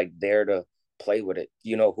just like there to play with it,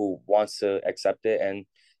 who wants to accept it, and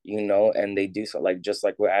they do so, like just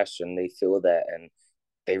like with Ashton, they feel that and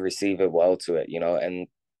they receive it well to it, and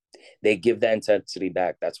they give that intensity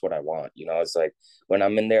back. That's what I want. It's like when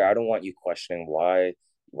I'm in there, I don't want you questioning why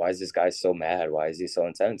is this guy so mad? Why is he so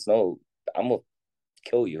intense? No, I'm gonna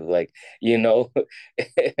kill you. Like,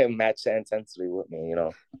 match that intensity with me.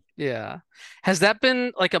 Yeah. Has that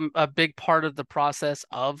been like a big part of the process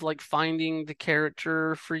of like finding the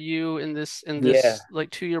character for you in Yeah. this like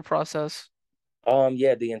 2 year process?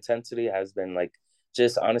 Yeah, the intensity has been like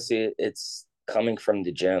just honestly, it's coming from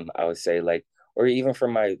the gym, I would say, like, or even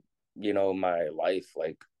from my life,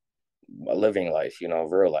 like a living life,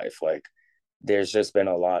 real life. Like there's just been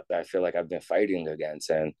a lot that I feel like I've been fighting against.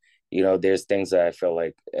 And, there's things that I feel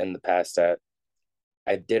like in the past that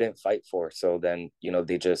I didn't fight for. So then,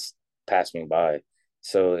 they just passed me by.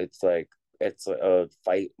 So it's like it's a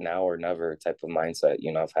fight now or never type of mindset,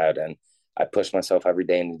 I've had. And I push myself every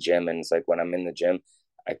day in the gym. And it's like when I'm in the gym,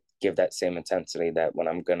 I give that same intensity that when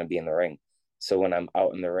I'm gonna be in the ring. So when I'm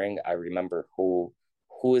out in the ring, I remember who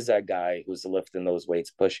is that guy who's lifting those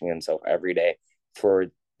weights, pushing himself every day for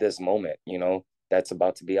this moment, that's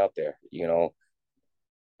about to be out there.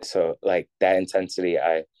 So like that intensity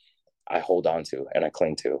I hold on to and I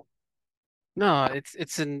cling to. No,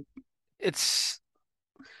 it's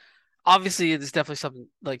obviously it's definitely something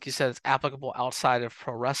like you said it's applicable outside of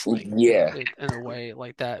pro wrestling Yeah, in a way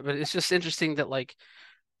like that. But it's just interesting that like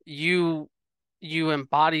you you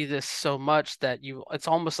embody this so much that it's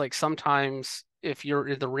almost like sometimes if you're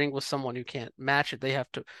in the ring with someone who can't match it, they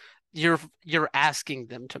have to you're asking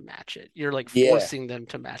them to match it. You're like yeah, forcing them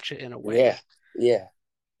to match it in a yeah, way. yeah,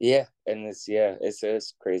 yeah. And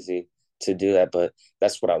it's crazy to do that, but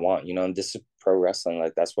that's what I want, and this is pro wrestling.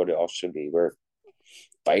 Like that's what it all should be. We're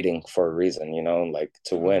fighting for a reason, like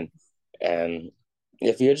to Mhm. win. And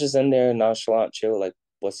if you're just in there nonchalant, chill, like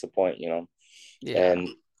what's the point? Yeah. And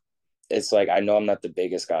it's like I know I'm not the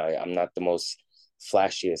biggest guy. I'm not the most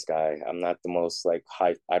flashiest guy. I'm not the most like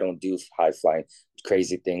high. I don't do high flying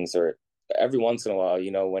crazy things or every once in a while,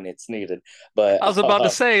 when it's needed. But I was about to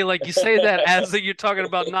say, like you say that as you're talking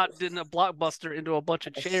about not doing a blockbuster into a bunch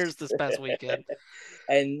of chairs this past weekend.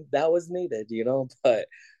 and that was needed. But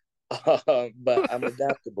I'm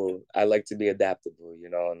adaptable. I like to be adaptable,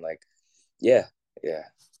 and like yeah, yeah.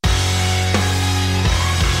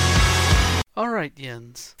 All right,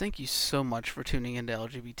 Jens. Thank you so much for tuning into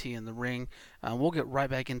LGBT in the Ring. We'll get right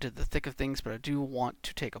back into the thick of things, but I do want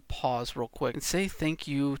to take a pause real quick and say thank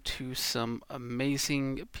you to some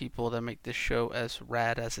amazing people that make this show as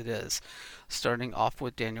rad as it is. Starting off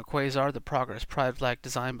with Daniel Quasar, the Progress Pride flag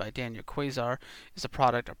designed by Daniel Quasar is a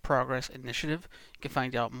product of Progress Initiative. You can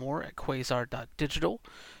find out more at quasar.digital.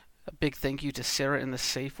 A big thank you to Sarah and the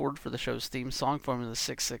Safe Word for the show's theme song, Formula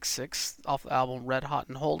 666, off the album Red Hot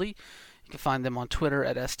and Holy. You can find them on Twitter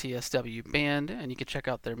at STSW Band, and you can check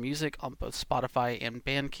out their music on both Spotify and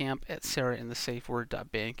Bandcamp at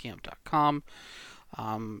sarahandthesafeword.bandcamp.com.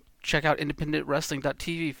 Check out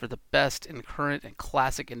independentwrestling.tv for the best in current and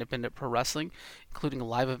classic independent pro wrestling, including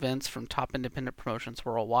live events from top independent promotions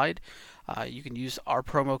worldwide. You can use our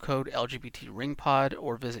promo code LGBTRingPod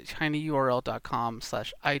or visit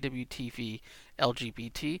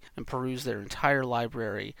tinyurl.com/IWTVLGBT and peruse their entire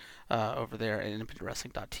library over there at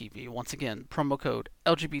independentwrestling.tv. Once again, promo code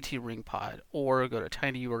LGBTRingPod or go to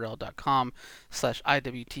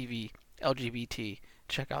tinyurl.com/IWTVLGBT.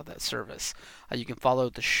 Check out that service. You can follow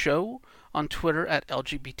the show on Twitter at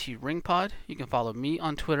LGBTRingPod. You can follow me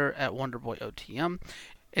on Twitter at WonderboyOTM.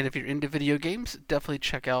 And if you're into video games, definitely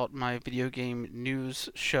check out my video game news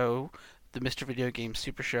show, the Mr. Video Game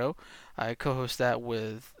Super Show. I co-host that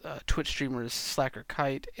with Twitch streamers Slacker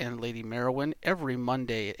Kite and Lady Merowin every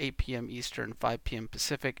Monday at 8 p.m. Eastern, 5 p.m.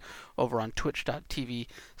 Pacific over on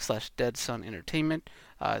twitch.tv/Dead Entertainment.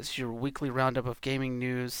 It's your weekly roundup of gaming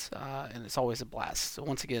news, and it's always a blast. So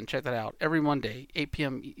once again, check that out every Monday, 8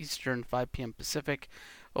 p.m. Eastern, 5 p.m. Pacific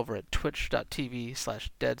over at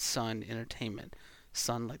twitch.tv/Dead Entertainment.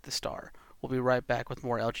 Sun like the star. We'll be right back with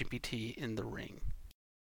more LGBT in the Ring.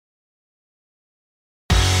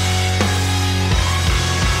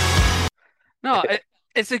 No,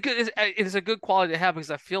 it's a good quality to have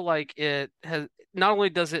because I feel like it has not only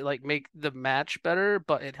does it like make the match better,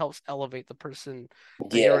 but it helps elevate the person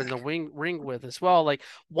that you're Yeah, in the ring with as well. Like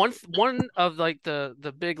one of like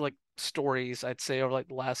the big like stories I'd say over like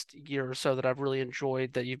the last year or so that I've really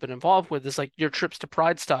enjoyed that you've been involved with is like your trips to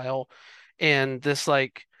Pride Style and this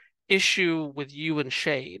like issue with you and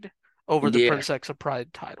Shade over the yeah, Prince X of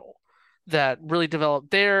Pride title that really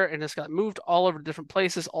developed there and it's got moved all over different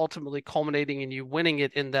places, ultimately culminating in you winning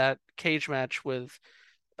it in that cage match with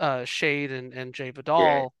Shade and Jay yeah, Vidal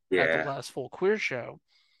at the yeah, last full queer show.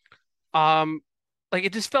 Um, like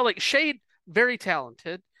it just felt like Shade very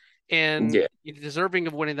talented and yeah, deserving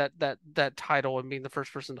of winning that title and being the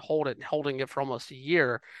first person to hold it and holding it for almost a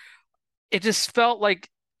year. It just felt like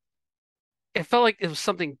it was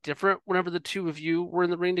something different whenever the two of you were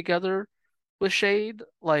in the ring together with Shade.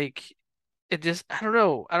 Like it just I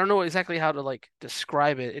don't know exactly how to like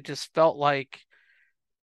describe it. It just felt like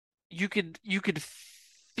you could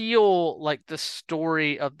feel like the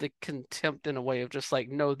story of the contempt in a way of just like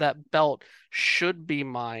no, that belt should be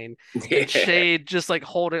mine, and yeah, Shade just like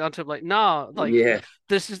holding onto it like nah, like yeah,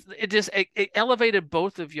 this is it elevated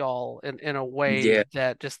both of y'all in a way yeah.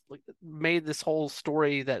 that just like, made this whole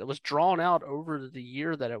story that was drawn out over the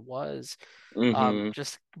year that it was hmm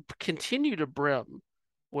just continue to brim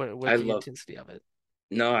with I the love intensity of it.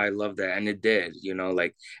 no, I love that, and it did.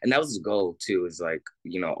 Like, and that was the goal too. Is like,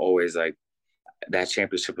 always like that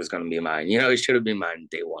championship was gonna be mine. It should have been mine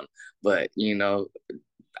day one, but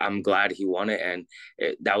I'm glad he won it, and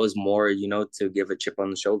that was more, to give a chip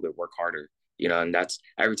on the shoulder, work harder, and that's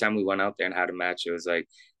every time we went out there and had a match, it was like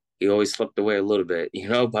he always slipped away a little bit,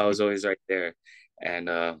 but I was always right there, and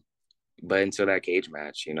but until that cage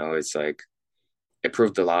match, it's like it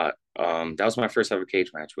proved a lot. That was my first ever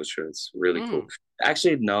cage match, which was really cool. Mm.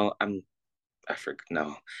 Actually, no, I forget.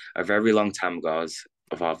 No, a very long time ago, I was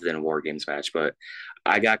involved in a War Games match, but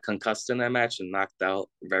I got concussed in that match and knocked out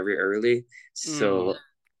very early. Mm. So,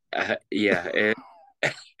 yeah, it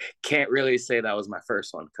can't really say that was my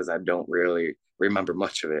first one because I don't really remember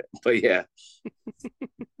much of it. But yeah,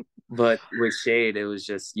 but with Shade, it was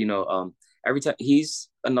just every time he's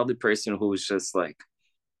another person who was just like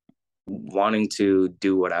wanting to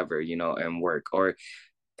do whatever and work or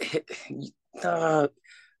uh,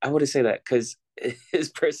 I wouldn't say that because his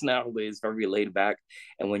personality is very laid back,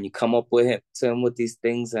 and when you come up with him with these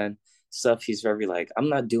things and stuff, he's very like, I'm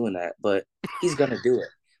not doing that, but he's gonna do it.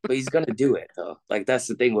 But he's gonna do it though. Like that's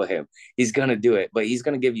the thing with him. He's gonna do it, but he's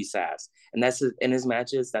gonna give you sass, and in his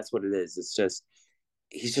matches. That's what it is. It's just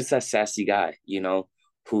he's just that sassy guy,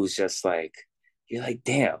 who's just like you're like,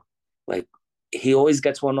 damn, like he always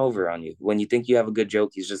gets one over on you. When you think you have a good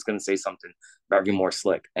joke, he's just gonna say something very more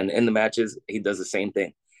slick. And in the matches, he does the same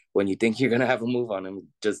thing. When you think you're gonna have a move on him,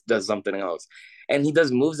 just does something else. And he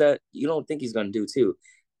does moves that you don't think he's gonna do too.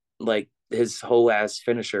 Like his whole ass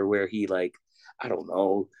finisher where he like I don't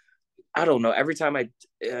know. I don't know. Every time I'm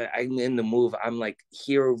in the move, I'm like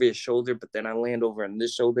here over his shoulder, but then I land over on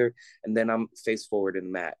this shoulder, and then I'm face forward in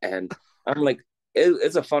the mat, and I'm like,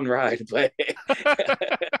 it's a fun ride, but it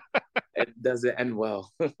doesn't end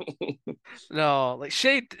well. No, like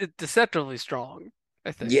Shade is deceptively strong,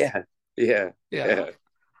 I think. Yeah, yeah, Yeah. yeah,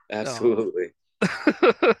 No. absolutely.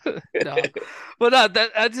 No. But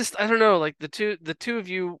that I don't know, like the two of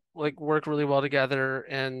you like work really well together,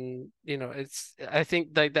 and it's I think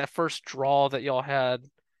like that first draw that y'all had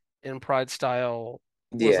in Pride Style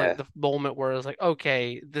was like Yeah, the moment where it was like,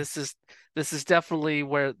 okay, this is definitely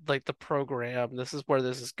where like the program, this is where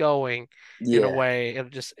this is going in a yeah, way.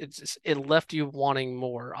 It left you wanting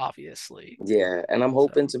more, obviously. yeah. And I'm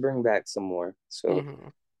hoping So, to bring back some more. So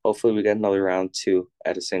mhm. hopefully we get another round two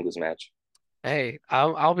at a singles match. Hey,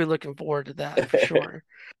 I'll be looking forward to that for sure.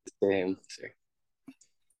 Same.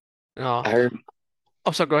 No. I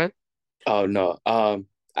Oh, so go ahead. Oh no.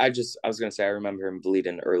 I was gonna say I remember him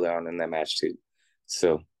bleeding early on in that match too.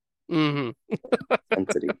 So Hmm.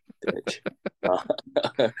 entity damage.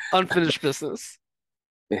 Uh, Unfinished business.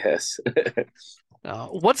 yes.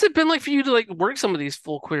 What's it been like for you to like work some of these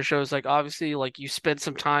full queer shows? Like obviously, like you spent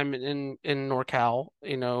some time in NorCal,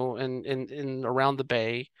 and in around the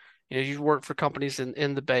Bay. You've worked for companies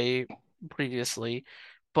in the Bay previously,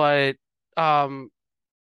 but um,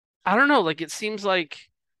 I don't know. Like it seems like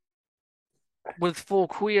with full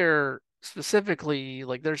queer specifically,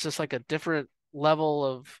 like there's just like a different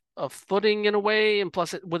level of footing in a way, and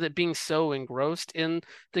plus with it being so engrossed in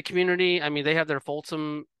the community. I mean, they have their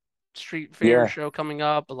Folsom Street Fair Yeah, show coming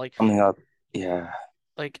up, but coming up. Yeah.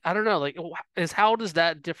 I don't know, like is how does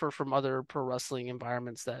that differ from other pro wrestling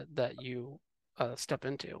environments that you step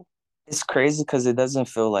into? It's crazy because it doesn't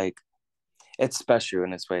feel like it's special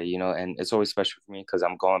in its way, and it's always special for me because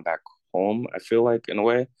I'm going back home, I feel like in a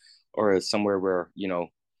way, or somewhere where,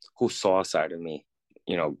 who saw a side of me,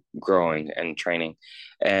 growing and training.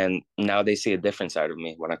 And now they see a different side of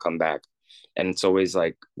me when I come back. And it's always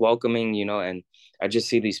like welcoming, and I just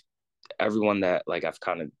see everyone that like I've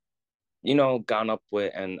kind of, gone up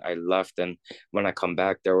with and I left. And when I come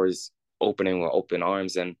back, there was opening with open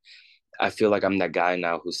arms. And I feel like I'm that guy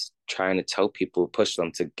now who's trying to tell people, push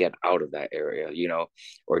them to get out of that area,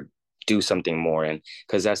 or do something more. And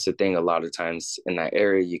because that's the thing, a lot of times in that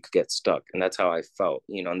area, you could get stuck. And that's how I felt,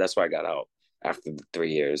 and that's why I got out after the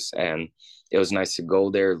 3 years. And it was nice to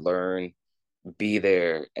go there, learn, be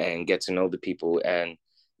there, and get to know the people. And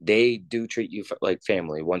they do treat you like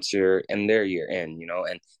family. Once you're in there, you're in,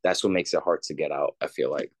 and that's what makes it hard to get out, I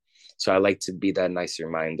feel like. So I like to be that nice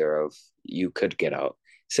reminder of you could get out.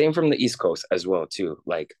 Same from the East Coast as well, too.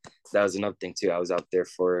 Like that was another thing too. I was out there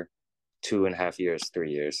for 2.5 years, 3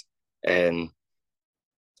 years. And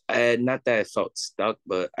not that I felt stuck,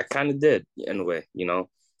 but I kind of did in a way,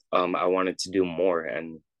 I wanted to do more.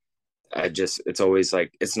 And it's always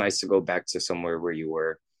like, it's nice to go back to somewhere where you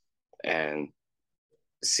were and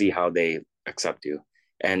see how they accept you.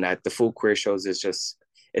 And at the full queer shows,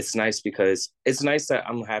 it's nice because it's nice that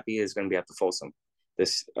I'm happy it's going to be at the Folsom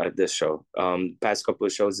this show. Past couple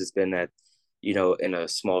of shows it's been at in a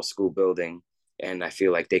small school building, and I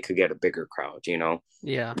feel like they could get a bigger crowd.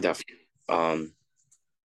 Yeah. Definitely.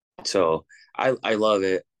 So I love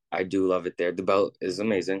it. I do love it there. The belt is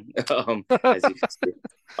amazing, as you can see.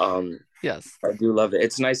 Um, Yes. I do love it.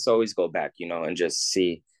 It's nice to always go back, and just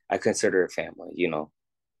see. I consider it family.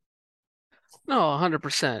 No,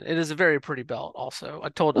 100%. It is a very pretty belt also. I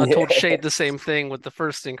told Yeah. Shade the same thing with the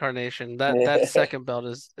first incarnation. That second belt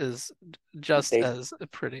is just They, as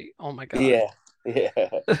pretty. Oh my God. yeah, yeah,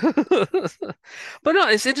 But no,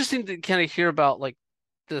 it's interesting to kind of hear about like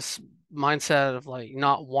this mindset of like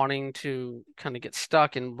not wanting to kind of get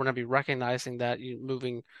stuck and we're gonna be recognizing that you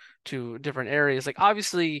moving to different areas. Like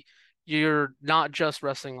obviously you're not just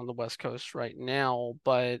wrestling on the West Coast right now,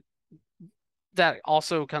 but that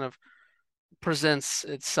also kind of presents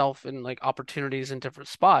itself in like opportunities in different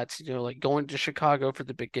spots. Like going to Chicago for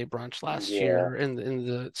the Big Gay Brunch last yeah. year in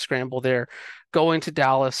the scramble there, going to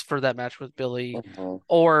Dallas for that match with Billy, Mhm.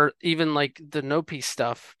 or even like the no peace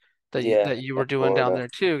stuff that you Yeah, that you in were doing down Florida. there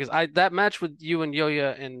too. Because I that match with you and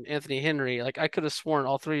Yoya and Anthony Henry, like I could have sworn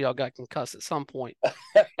all three of y'all got concussed at some point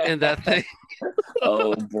in that thing.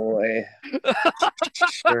 Oh boy,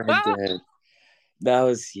 sure did. That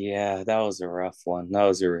was a rough one. That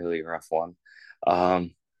was a really rough one.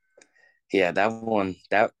 Um, yeah, that one,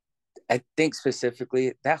 that I think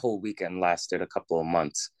specifically that whole weekend lasted a couple of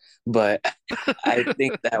months, but I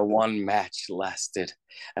think that one match lasted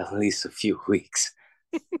at least a few weeks.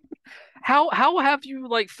 How have you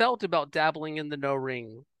like felt about dabbling in the no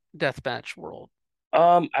ring deathmatch world?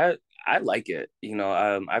 Um, I I like it.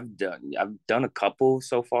 I've done a couple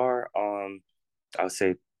so far. I would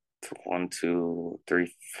say one, two,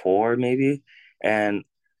 three, four, maybe, and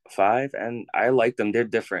five, and I like them. They're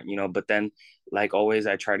different, but then, like always,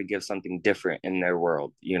 I try to give something different in their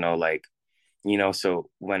world, like, so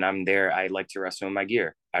when I'm there, I like to wrestle in my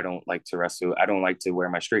gear. I don't like to wrestle. I don't like to wear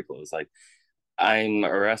my street clothes. Like, I'm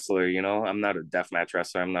a wrestler, I'm not a deathmatch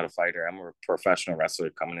wrestler. I'm not a fighter. I'm a professional wrestler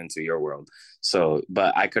coming into your world. So,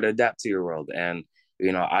 but I could adapt to your world, and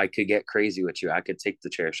I could get crazy with you. I could take the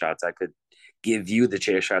chair shots. I could give you the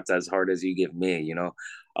chair shots as hard as you give me.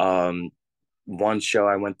 Um, One show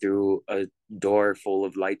I went through a door full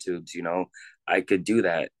of light tubes. I could do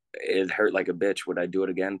that. It hurt like a bitch. Would I do it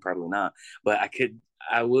again? Probably not. But I could.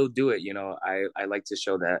 I will do it. I like to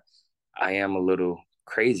show that I am a little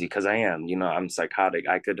crazy because I am. I'm psychotic.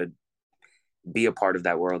 I could be a part of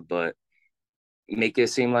that world, but make it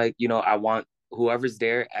seem like I want whoever's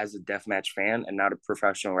there as a deathmatch fan and not a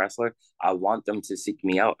professional wrestler. I want them to seek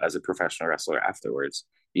me out as a professional wrestler afterwards.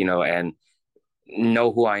 And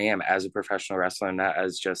know who I am as a professional wrestler, not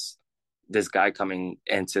as just this guy coming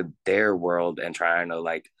into their world and trying to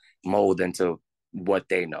like mold into what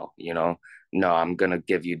they know. No, I'm gonna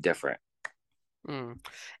give you different. Mm.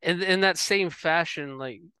 And in that same fashion,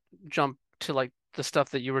 like jump to like the stuff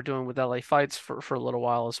that you were doing with LA Fights for a little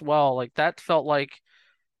while as well. Like that felt like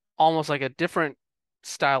almost like a different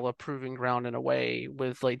style of proving ground in a way,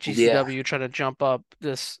 with like Yeah, GCW trying to jump up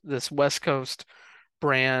this West Coast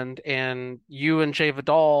brand, and you and Jay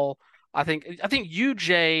Vidal. I think you,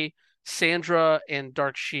 Jay, Sandra, and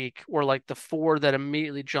Dark Sheik were like the four that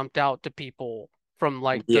immediately jumped out to people from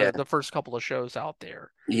like the yeah, the first couple of shows out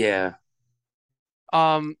there. yeah,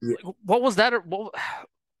 yeah. What was that? What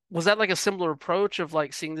was that like a similar approach of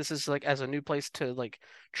like seeing this as like as a new place to like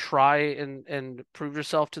try and prove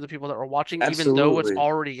yourself to the people that are watching, even though it's Absolutely.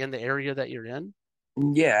 already in the area that you're in?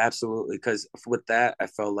 Yeah, absolutely. Because with that, I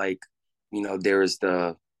felt like, there was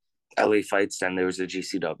the LA fights and there was the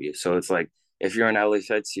GCW. So it's like, if you're in LA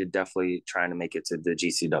fights, you're definitely trying to make it to the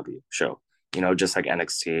GCW show, just like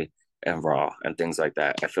NXT and Raw and things like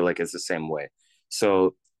that. I feel like it's the same way.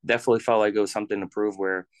 So definitely felt like it was something to prove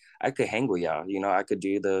where I could hang with y'all. I could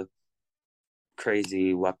do the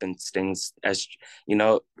crazy weapon stings as I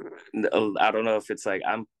don't know if it's like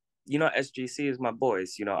SGC is my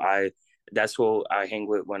boys. I That's who I hang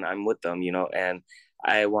with when I'm with them. And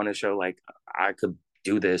I want to show like I could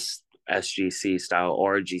do this SGC style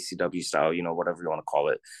or GCW style, whatever you want to call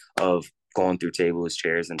it, of going through tables,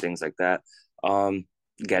 chairs, and things like that.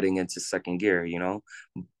 Getting into second gear,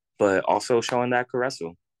 but also showing that I could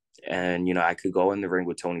wrestle. And I could go in the ring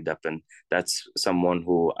with Tony Deppen. That's someone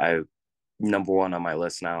who I number one on my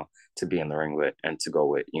list now to be in the ring with and to go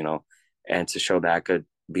with, and to show that I could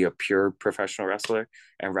be a pure professional wrestler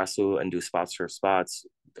and wrestle and do spots for spots,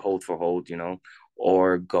 hold for hold,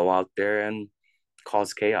 or go out there and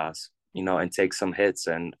cause chaos, and take some hits.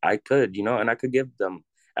 And and I could give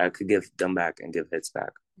them back and give hits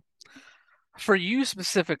back. For you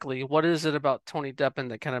specifically, what is it about Tony Deppen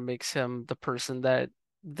that kind of makes him the person that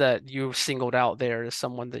you singled out there as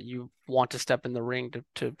someone that you want to step in the ring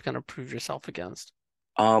to kind of prove yourself against?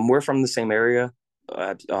 We're from the same area,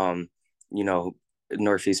 you know,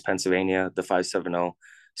 Northeast Pennsylvania, the 570.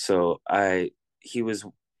 So he was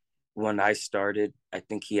when I started, I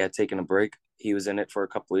think he had taken a break. He was in it for a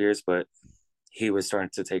couple of years, but he was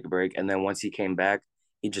starting to take a break. And then once he came back,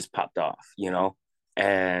 he just popped off.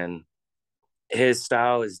 And his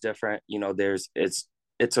style is different.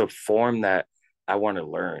 It's a form that I want to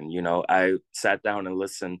learn. I sat down and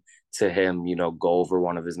listened to him, go over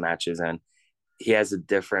one of his matches, and he has a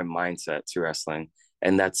different mindset to wrestling.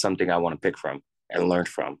 And that's something I want to pick from and learn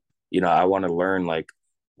from. I want to learn like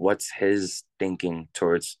what's his thinking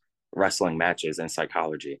towards wrestling matches and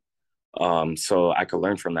psychology. So I could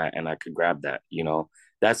learn from that and I could grab that.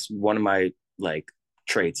 That's one of my like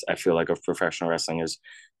traits I feel like of professional wrestling is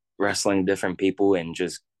wrestling different people and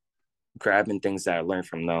just grabbing things that I learned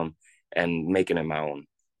from them and making it my own.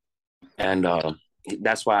 And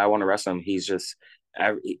that's why I want to wrestle him.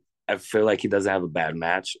 I, I feel like he doesn't have a bad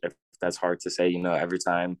match. If that's hard to say, every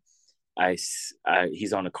time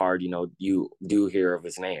he's on a card, you do hear of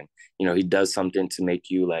his name. He does something to make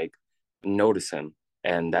you like notice him,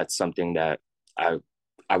 and that's something that I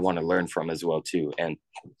I want to learn from as well too, and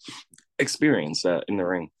experience in the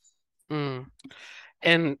ring. Mm.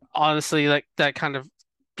 And honestly, like that kind of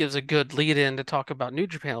gives a good lead in to talk about New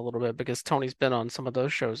Japan a little bit because Tony's been on some of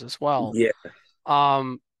those shows as well. Yeah,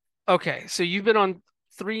 Um, okay, so you've been on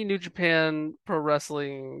three New Japan Pro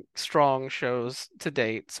Wrestling Strong shows to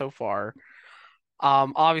date so far.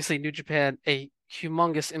 Obviously New Japan, a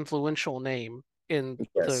humongous influential name in the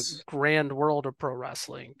Yes. grand world of pro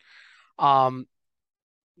wrestling. Um,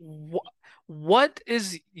 wh what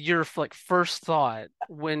is your like first thought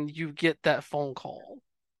when you get that phone call?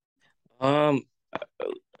 Um,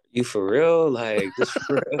 you for real? Like this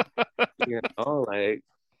for real? Like,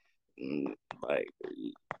 mm, like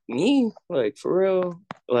me? Like for real?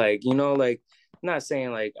 Like, like not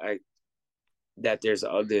saying like I that there's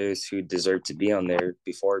others who deserve to be on there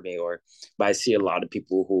before me, but I see a lot of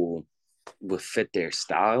people who would fit their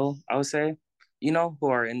style, I would say, who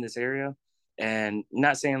are in this area. And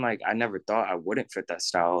not saying like I never thought I wouldn't fit that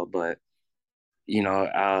style, you know,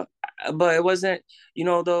 uh, but it wasn't,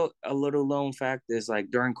 though a little known fact is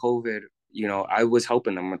like during COVID, I was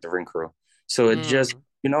helping them with the ring crew. So it just,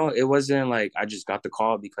 Mm, it wasn't like I just got the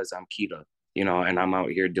call because I'm Kita, and I'm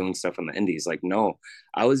out here doing stuff in the indies. Like, no,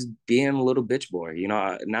 I was being a little bitch boy,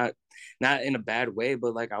 not in a bad way,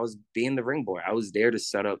 but like I was being the ring boy. I was there to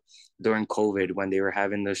set up during COVID when they were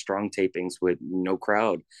having the strong tapings with no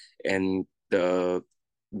crowd and the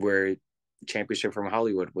where Championship from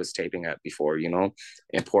Hollywood was taping at before, in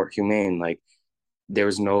Port Humane. Like there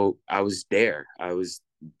was no, I was there. I was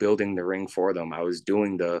building the ring for them. I was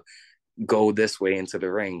doing the go this way into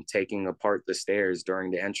the ring, taking apart the stairs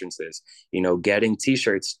during the entrances, getting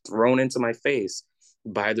t-shirts thrown into my face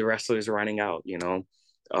by the wrestlers running out,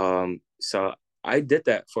 So I did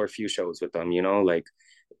that for a few shows with them, like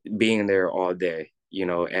being there all day,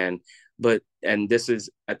 and this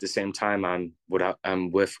is at the same time I'm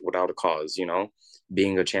with Without a Cause,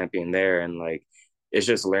 being a champion there, and like it's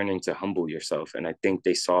just learning to humble yourself. And I think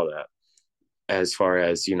they saw that as far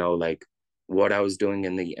as, like what I was doing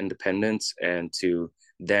in the independents, and to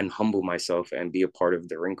then humble myself and be a part of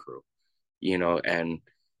the ring crew, and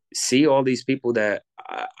see all these people that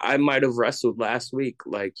I might have wrestled last week,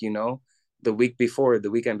 like, the week before,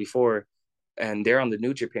 the weekend before, and they're on the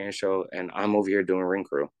New Japan show, and I'm over here doing ring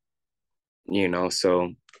crew,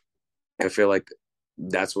 So I feel like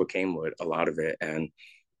that's what came with a lot of it. And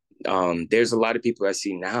there's a lot of people I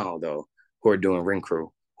see now though who are doing ring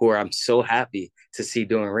crew, who are I'm so happy to see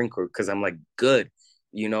doing ring crew, because I'm like, good,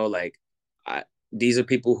 like I, these are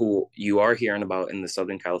people who you are hearing about in the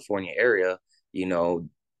Southern California area, you know,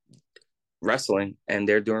 wrestling, and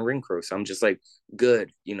they're doing ring crew. So I'm just like,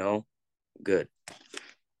 good, good.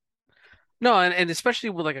 no, and especially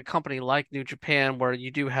with like a company like New Japan where you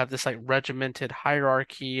do have this like regimented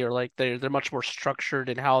hierarchy or like they're much more structured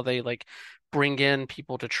in how they like bring in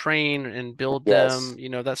people to train and build them,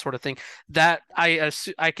 Yes, that sort of thing. That I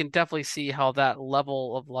can definitely see how that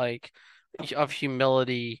level of like of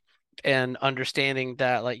humility and understanding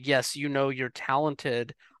that like yes, you're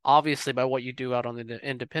talented obviously by what you do out on the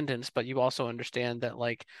independents, but you also understand that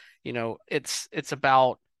like, it's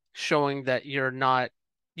about showing that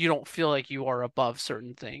you don't feel like you are above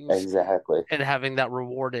certain things exactly. and having that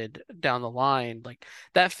rewarded down the line. Like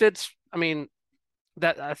that fits, I mean,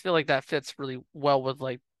 that I feel like that fits really well with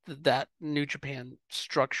like that New Japan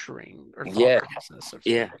structuring or thought Yeah, process, so to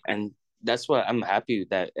yeah, speak. and that's what I'm happy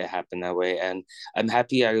that it happened that way, and I'm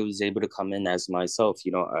happy I was able to come in as myself.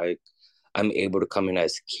 I'm able to come in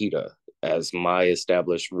as Kita, as my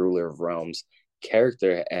established ruler of realms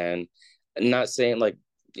character, and not saying like,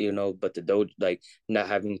 but the dojo, like not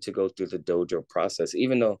having to go through the dojo process,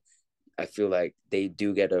 even though I feel like they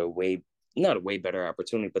do get not a way better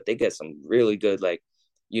opportunity, but they get some really good, like,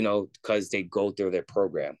 because they go through their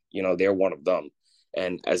program, they're one of them.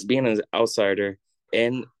 And as being an outsider,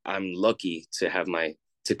 and I'm lucky to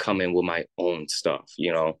to come in with my own stuff,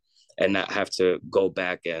 and not have to go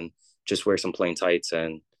back and just wear some plain tights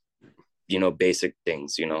and, basic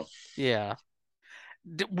things, Yeah.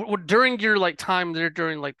 During your like time there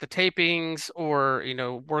during like the tapings or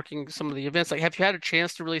working some of the events, like have you had a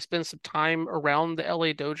chance to really spend some time around the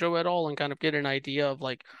LA dojo at all and kind of get an idea of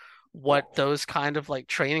like what those kind of like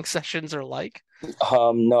training sessions are like?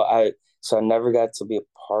 No, so I never got to be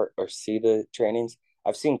a part or see the trainings.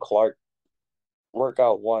 I've seen Clark work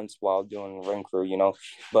out once while doing ring crew,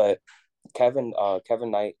 but Kevin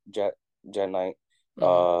Knight, Jet Knight,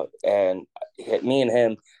 Hmm. and me and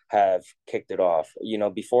him have kicked it off.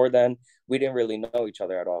 Before then we didn't really know each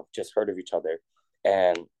other at all, just heard of each other,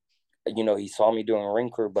 and he saw me doing ring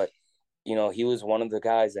crew, but he was one of the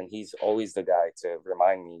guys, and he's always the guy to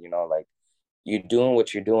remind me, like you're doing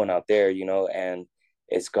what you're doing out there, and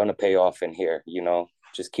it's gonna pay off in here,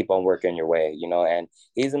 just keep on working your way, and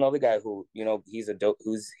he's another guy who, he's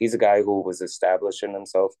a guy who was establishing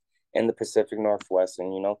himself in the Pacific Northwest,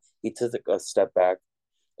 and he took a step back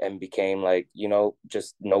and became like,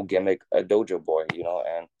 just no gimmick, a dojo boy,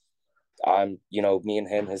 and I'm, me and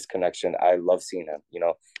him, his connection, I love seeing him,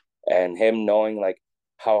 And him knowing like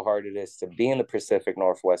how hard it is to be in the Pacific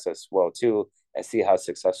Northwest as well too, and see how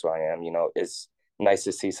successful I am, is nice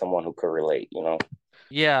to see someone who could relate,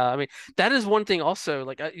 Yeah, I mean that is one thing also.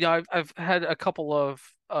 Like, I've had a couple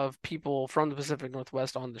of people from the Pacific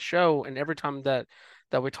Northwest on the show, and every time that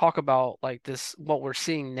we talk about like this, what we're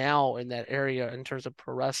seeing now in that area in terms of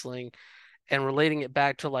pro wrestling, and relating it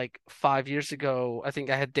back to like 5 years ago, I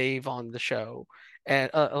think I had Dave on the show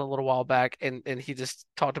and a little while back, and he just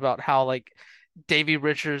talked about how like Davey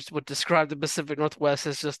Richards would describe the Pacific Northwest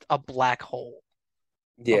as just a black hole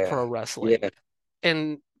of Yeah, pro wrestling. yeah.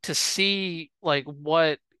 And to see like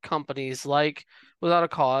what companies like Without a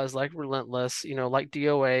Cause, like Relentless, like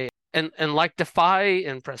DOA and like Defy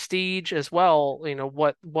and Prestige as well,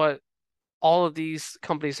 what all of these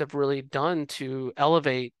companies have really done to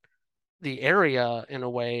elevate the area in a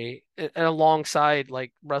way, and alongside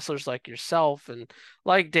like wrestlers like yourself and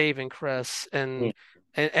like Dave and Chris Mm.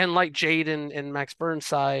 and like Jaden and Max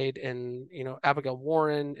Burnside and Abigail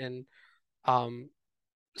Warren and um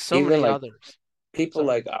so Even many like others. people Sorry.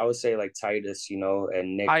 like I would say like Titus,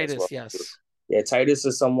 and Nick as well Titus, too. yes. Yeah, Titus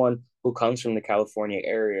is someone who comes from the California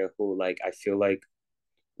area who like I feel like,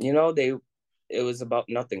 they it was about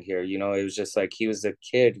nothing here. It was just like he was a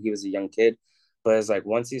young kid. But it's like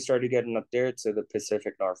once he started getting up there to the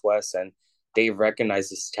Pacific Northwest and they recognized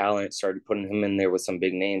his talent, started putting him in there with some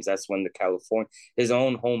big names, that's when the California his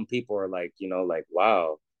own home people are like, like,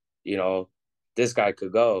 wow, you know, this guy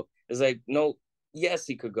could go. It's like, no, yes,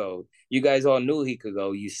 he could go. You guys all knew he could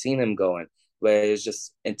go. You seen him going. But it's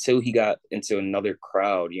just until he got into another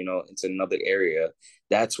crowd, into another area,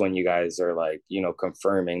 that's when you guys are like,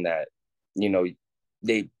 confirming that, you know,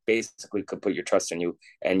 they basically could put your trust in you.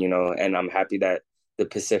 And I'm happy that the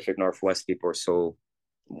Pacific Northwest people are so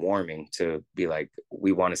warming to be like,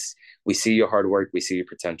 we see your hard work, we see your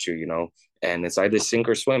potential, and it's either sink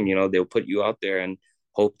or swim, they'll put you out there and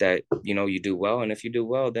hope that, you do well. And if you do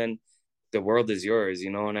well, then the world is yours,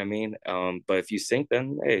 you know what I mean? But if you sink,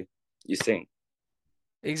 then hey, you sink.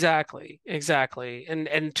 Exactly, exactly.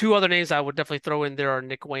 And two other names I would definitely throw in there are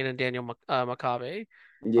Nick Wayne and Daniel Makabe,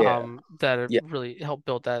 Yeah. that have Yeah. really helped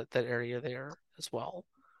build that area there as well.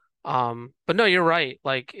 But no, you're right.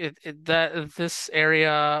 Like that this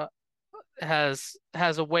area has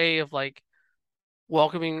a way of like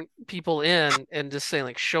welcoming people in and just saying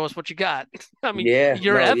like, show us what you got. I mean, Yeah.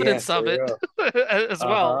 you're No, yeah, evidence for of it real. as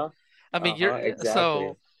well. Uh-huh. I mean, Uh-huh. you're Exactly.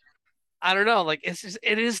 so I don't know, like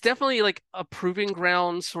it is definitely like a proving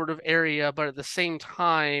ground sort of area, but at the same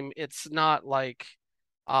time,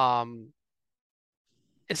 um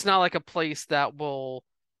it's not like a place that will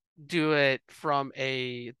do it from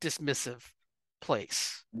a dismissive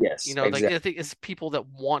place. Yes, Like exactly. I think it's people that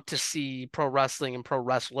want to see pro wrestling and pro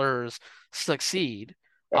wrestlers succeed,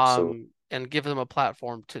 Absolutely. and give them a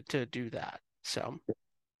platform to do that. So,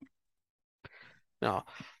 no.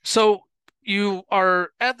 So you are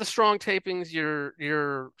at the strong tapings,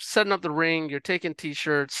 you're setting up the ring, you're taking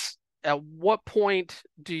t-shirts. At what point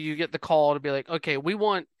do you get the call to be like, okay, we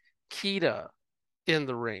want Kita in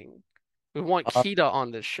the ring. We want Uh, Kita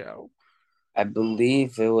on this show. I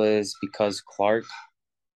believe it was because Clark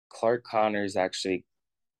Connors actually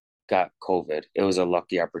got COVID. It was a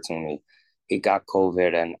lucky opportunity. He got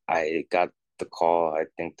COVID, and I got the call, I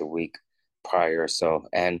think, the week prior or so.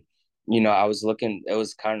 And, I was looking, it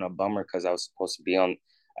was kind of a bummer because I was supposed to be on,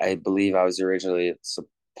 I believe I was originally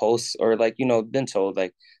supposed, or like, been told,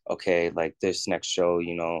 like, okay, like this next show,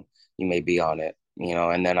 you may be on it,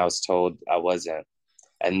 and then I was told I wasn't.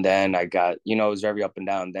 And then I got, it was very up and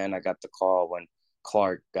down. Then I got the call when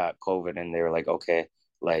Clark got COVID, and they were like, okay,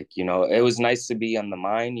 like, it was nice to be on the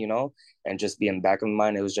mind, and just be in the back of the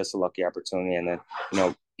mind. It was just a lucky opportunity. And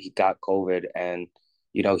then, he got COVID, and,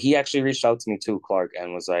 he actually reached out to me too, Clark,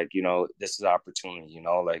 and was like, this is an opportunity,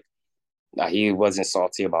 like he wasn't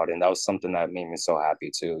salty about it. And that was something that made me so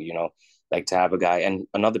happy too, like to have a guy and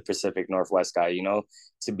another Pacific Northwest guy,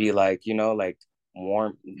 to be like, like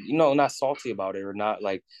warm, not salty about it, or not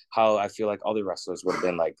like how I feel like other wrestlers would have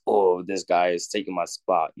been like, oh, this guy is taking my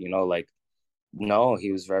spot, like no,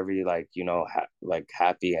 he was very like, like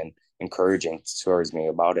happy and encouraging towards me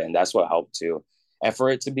about it. And that's what helped too. And for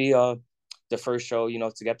it to be the first show,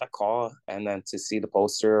 to get that call and then to see the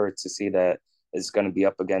poster or to see that it's going to be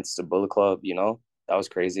up against the Bullet Club, that was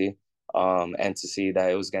crazy. And to see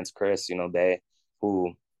that it was against Chris, Bay,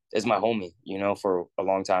 who is my homie, for a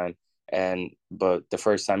long time. But the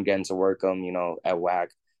first time getting to work him, at WAC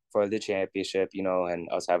for the championship, and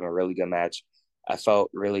us having a really good match, I felt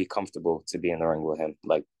really comfortable to be in the ring with him,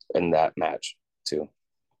 like in that match too.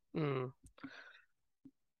 Mm.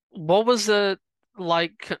 What was it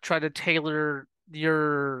like try to tailor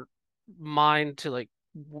your mind to like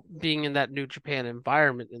being in that New Japan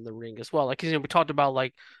environment in the ring as well. Like, we talked about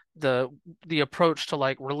like the the approach to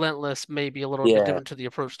like Relentless may be a little bit Yeah. different to the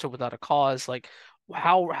approach to Without a Cause. Like,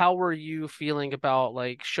 how were you feeling about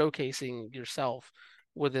like showcasing yourself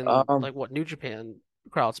within Um, like what New Japan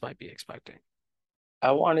crowds might be expecting?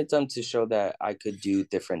 I wanted them to show that I could do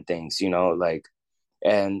different things, like,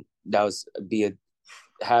 and that was be a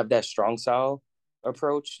have that strong style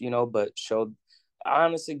approach, but show I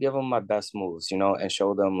honestly give them my best moves, and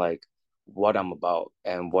show them like what I'm about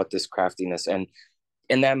and what this craftiness. And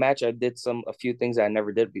in that match, I did a few things I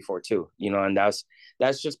never did before too, and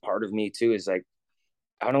that's just part of me too. Is like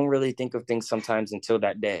I don't really think of things sometimes until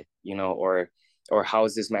that day, or how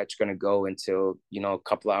is this match going to go until a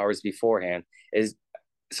couple of hours beforehand. Is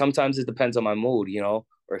Sometimes it depends on my mood,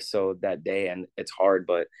 or so that day, and it's hard.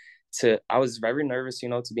 But I was very nervous,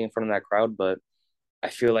 to be in front of that crowd, but I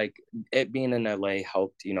feel like it being in LA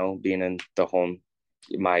helped, being in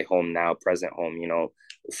my home now, present home,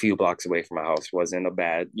 a few blocks away from my house wasn't a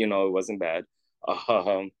bad, it wasn't bad.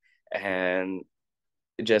 Um, and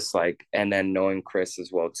just like, and then knowing Chris as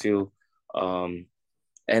well too. Um,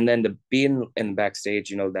 and then the being in backstage,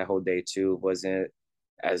 that whole day too wasn't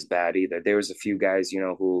as bad either. There was a few guys,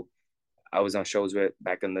 who I was on shows with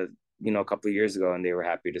back in a couple of years ago, and they were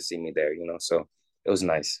happy to see me there, so it was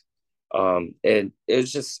nice. And it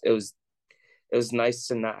was nice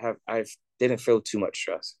to not have, I didn't feel too much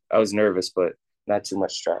stress. I was nervous, but not too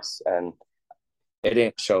much stress. And it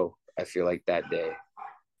didn't show, I feel like that day.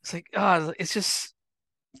 It's like, it's just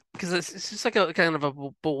because it's just like a kind of a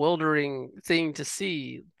bewildering thing to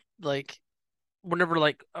see. Like, whenever,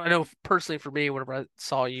 like, I know personally for me, whenever I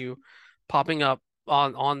saw you popping up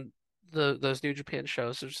on those New Japan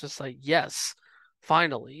shows, it's just like, yes,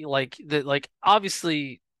 finally. Like, like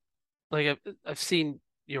obviously, like I've seen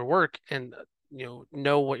your work and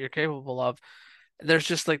know what you're capable of. There's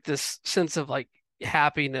just like this sense of like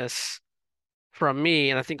happiness from me,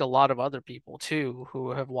 and I think a lot of other people too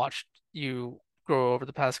who have watched you grow over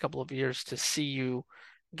the past couple of years, to see you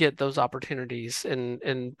get those opportunities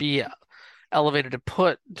and be elevated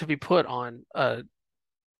to be put on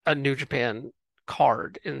a New Japan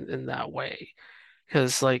card in that way,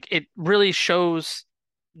 because like it really shows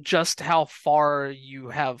just how far you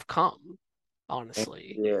have come,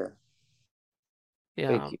 honestly. Yeah, Yeah.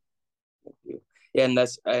 thank you. Thank you. Yeah,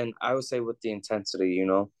 and I would say with the intensity,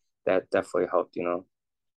 that definitely helped,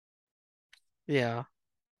 Yeah.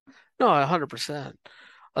 No, 100%.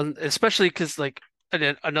 Especially because like, and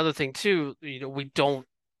then another thing too, we don't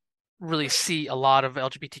really see a lot of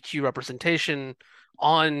LGBTQ representation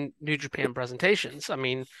on New Japan presentations. I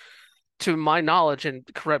mean, to my knowledge, and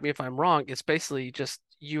correct me if I'm wrong, it's basically just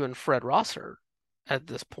you and Fred Rosser at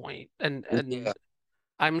this point. And Yeah.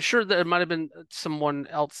 I'm sure that it might have been someone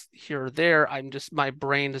else here or there. My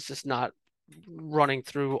brain is just not running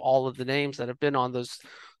through all of the names that have been on those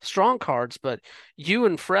strong cards, but you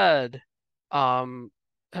and Fred um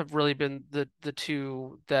have really been the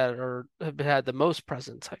two that have had the most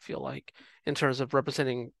presence, I feel like, in terms of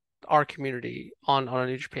representing our community on a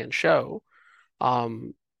New Japan show.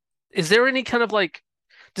 Um, is there any kind of like,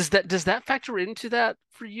 does that factor into that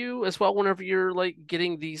for you as well whenever you're like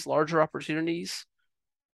getting these larger opportunities?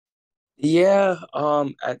 Yeah,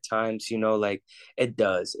 at times, like it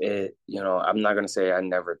does. I'm not gonna say I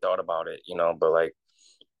never thought about it, but like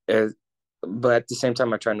it, but at the same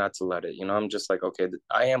time, I try not to let it. I'm just like, okay,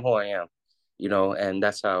 I am who I am, and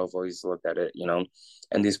that's how I've always looked at it,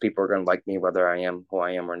 and these people are gonna like me whether I am who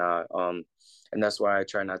I am or not. And that's why I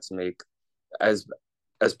try not to make as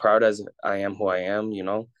as proud as I am who I am,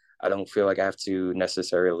 I don't feel like I have to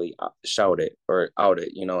necessarily shout it or out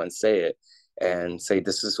it, and say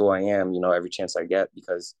this is who I am, every chance I get,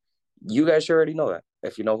 because you guys should already know that.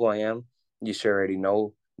 If you know who I am, you should already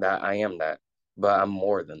know that I am that. But I'm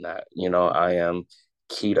more than that. I am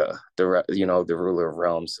Kita, the ruler of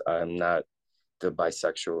realms. I'm not the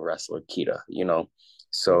bisexual wrestler Kita, Mhm.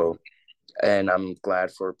 So, and I'm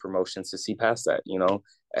glad for promotions to see past that,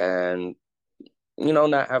 and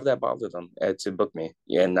not have that bother them to book me,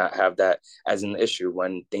 and not have that as an issue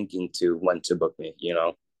when thinking to when to book me.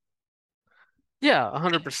 Yeah,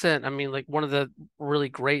 100%. I mean, like one of the really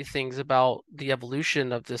great things about the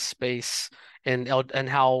evolution of this space and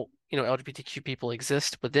how, LGBTQ people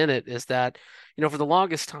exist within it is that, for the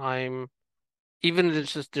longest time, even if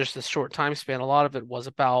it's just a short time span, a lot of it was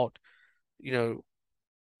about, you know,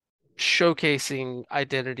 showcasing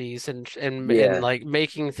identities and Yeah, like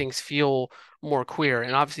making things feel more queer.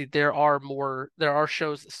 And obviously there are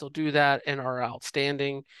shows that still do that and are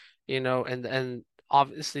outstanding, and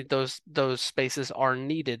obviously those spaces are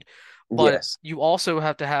needed. but Yes. you also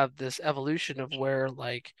have to have this evolution of where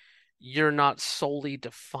like you're not solely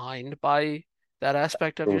defined by that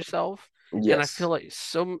aspect of yourself. And I feel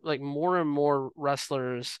Yes. like like more and more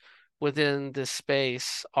wrestlers within this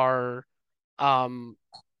space are um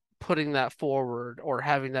putting that forward or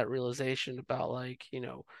having that realization about like,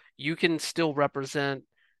 you can still represent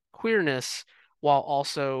queerness while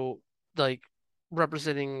also like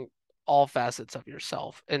representing all facets of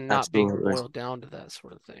yourself and not being Absolutely. boiled down to that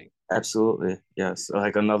sort of thing. Absolutely. Yes.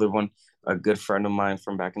 Like another one, a good friend of mine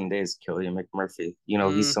from back in the days, Killian McMurphy.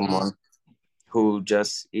 He's Hmm. someone who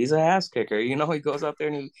he's a ass kicker. He goes out there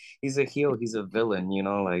and he's a heel, he's a villain,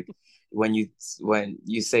 like when you when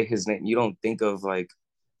you say his name, you don't think of like,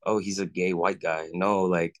 oh, he's a gay white guy. No,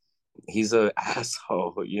 like he's a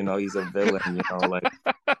asshole, he's a villain,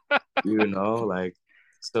 like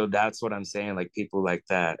so that's what I'm saying, like people like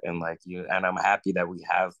that, and like and I'm happy that we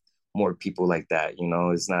have more people like that.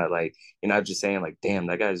 It's not like you're not just saying like, damn,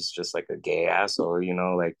 that guy's just like a gay asshole,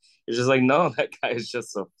 like it's just like, no, that guy is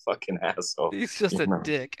just a fucking asshole, He's just you a know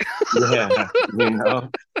dick. yeah,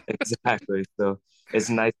 exactly. So it's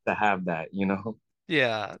nice to have that.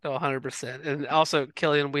 Yeah, no, 100%. And also,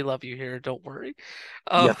 Killian, we love you here. Don't worry.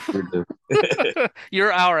 Um, Yes, we do.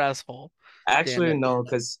 you're our asshole. Damn Actually, it. no,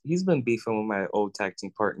 because he's been beefing with my old tag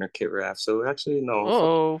team partner, Kit Raff. So actually, no,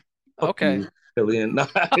 Oh, fuck okay. you, Killian.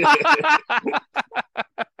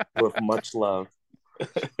 With much love.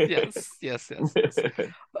 Yes, yes, yes, yes.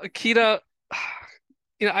 Kita,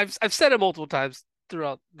 I've said it multiple times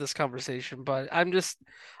throughout this conversation, but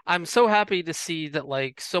I'm so happy to see that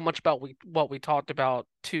like so much about what we talked about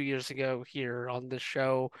 2 years ago here on this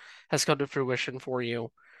show has come to fruition for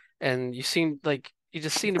you, and you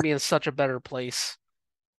just seem to be in such a better place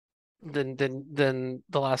than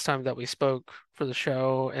the last time that we spoke for the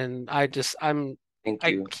show, and Thank I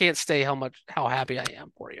you. can't say how happy I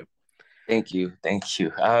am for you. Thank you. Thank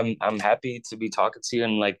you. I'm happy to be talking to you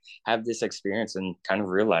and like have this experience and kind of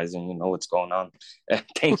realizing, what's going on.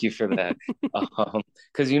 Thank you for that.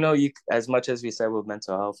 Because you as much as we said with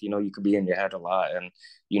mental health, you could be in your head a lot, and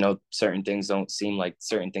certain things don't seem like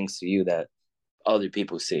certain things to you that other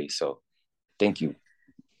people see. So thank you.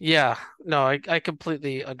 Yeah, no, I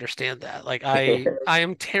completely understand that. Like I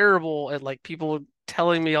am terrible at like people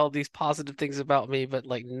telling me all these positive things about me, but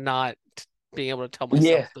like not being able to tell myself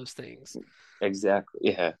Yeah, those things. exactly.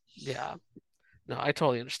 Yeah. Yeah, no, I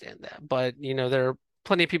totally understand that. But there are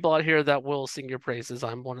plenty of people out here that will sing your praises.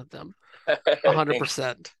 I'm one of them. Thank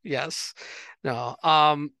 100%. Yes. No.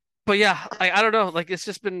 But yeah, I don't know. Like it's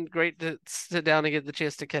just been great to sit down and get the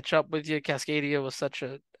chance to catch up with you. Cascadia was such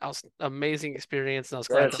a amazing experience, and I was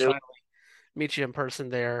you. glad to Yes, it was. finally meet you in person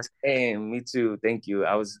there. Hey, me too. Thank you.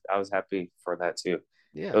 I was happy for that too.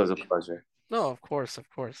 It Yeah. was a pleasure. No, of course, of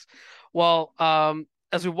course. Well,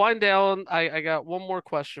 as we wind down, I got one more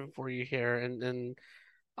question for you here, and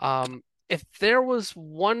if there was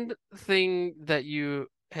one thing that you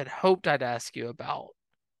had hoped I'd ask you about,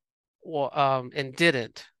 well, and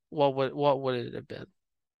didn't, what would it have been?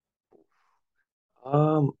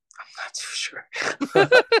 I'm not too sure.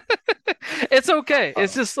 It's okay.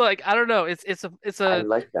 It's Um, just like I don't know. It's a I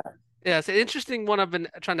like that. yeah, it's an interesting one I've been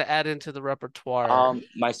trying to add into the repertoire.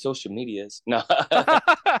 My social medias. No,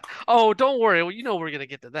 Oh, don't worry. Well, you know we're gonna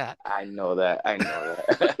get to that. I know that. I know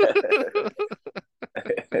that.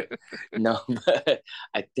 No, but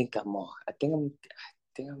I think I'm all. I'm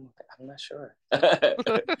not sure.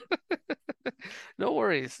 No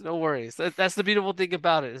worries, no worries. That's the beautiful thing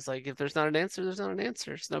about it. It's like if there's not an answer, there's not an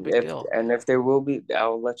answer. It's no big if deal. and if there will be,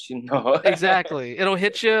 I'll let you know. Exactly. It'll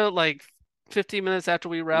hit you like 15 minutes after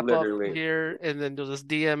we wrap up Literally, here, and then you'll just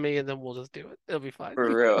DM me, and then we'll just do it. It'll be fine.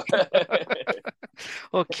 for real.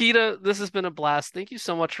 Well, Keita, this has been a blast. Thank you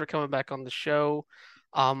so much for coming back on the show.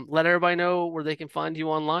 Let everybody know where they can find you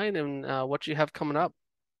online and what you have coming up.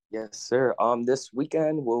 Yes, sir. This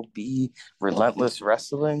weekend will be Relentless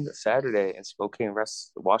Wrestling Saturday in Spokane,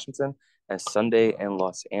 Washington, and Sunday in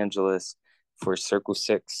Los Angeles for Circle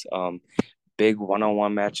Six. Big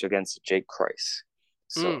one-on-one match against Jake Christ.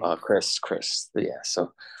 So, Mm, Chris, yeah.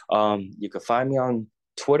 So, you can find me on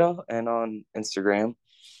Twitter and on Instagram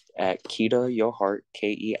at Keita Your Heart,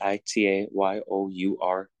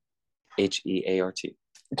 KeitaYourHeart.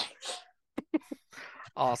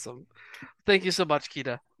 awesome. Thank you so much,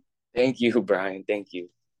 Keita. Thank you, Brian. Thank you.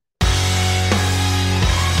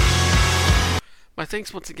 My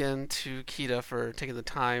thanks once again to Keita for taking the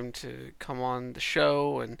time to come on the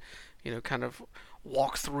show and, kind of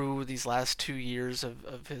walk through these last 2 years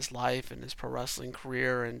of his life and his pro wrestling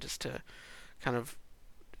career and just to kind of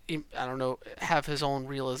I don't know, have his own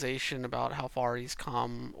realization about how far he's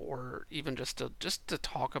come, or even just to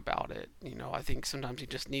talk about it. I think sometimes you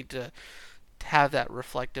just need to have that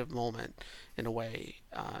reflective moment in a way.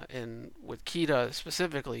 And with Kita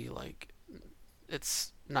specifically, like,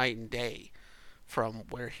 it's night and day from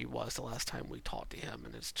where he was the last time we talked to him,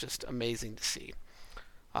 and it's just amazing to see.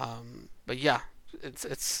 But yeah,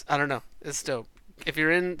 it's I don't know, it's dope. If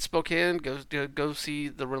you're in Spokane, go see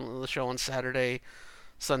the Relentless show on Saturday,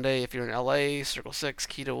 Sunday. If you're in LA, Circle Six,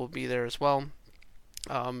 Kita will be there as well.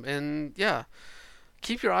 And yeah,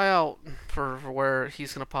 keep your eye out for where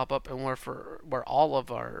he's gonna pop up, and where all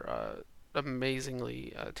of our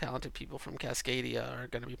amazingly talented people from Cascadia are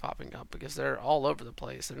going to be popping up, because they're all over the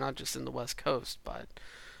place. They're not just in the West Coast, but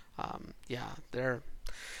yeah, they're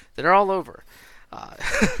all over. Uh,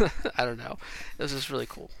 I don't know. This is really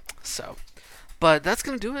cool. So, but that's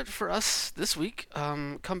going to do it for us this week.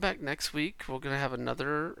 Come back next week. We're going to have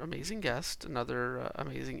another amazing guest, another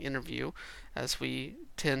amazing interview, as we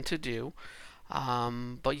tend to do.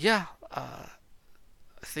 But yeah, I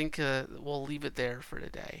think we'll leave it there for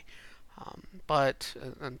today. But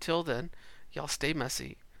until then, y'all stay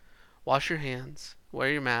messy. Wash your hands.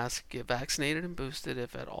 Wear your mask. Get vaccinated and boosted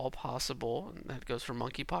if at all possible. And that goes for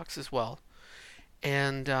monkeypox as well.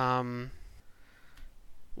 And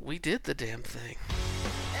we did the damn thing.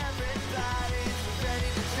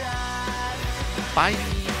 Bye.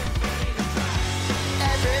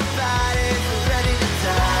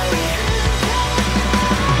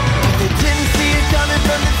 Coming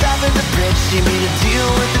from the top of the bridge, she made a deal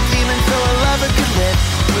with the demon so her lover could live.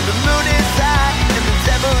 When the moon is high and the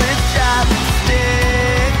devil is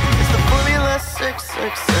chopstick, it's the formula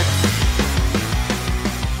 666.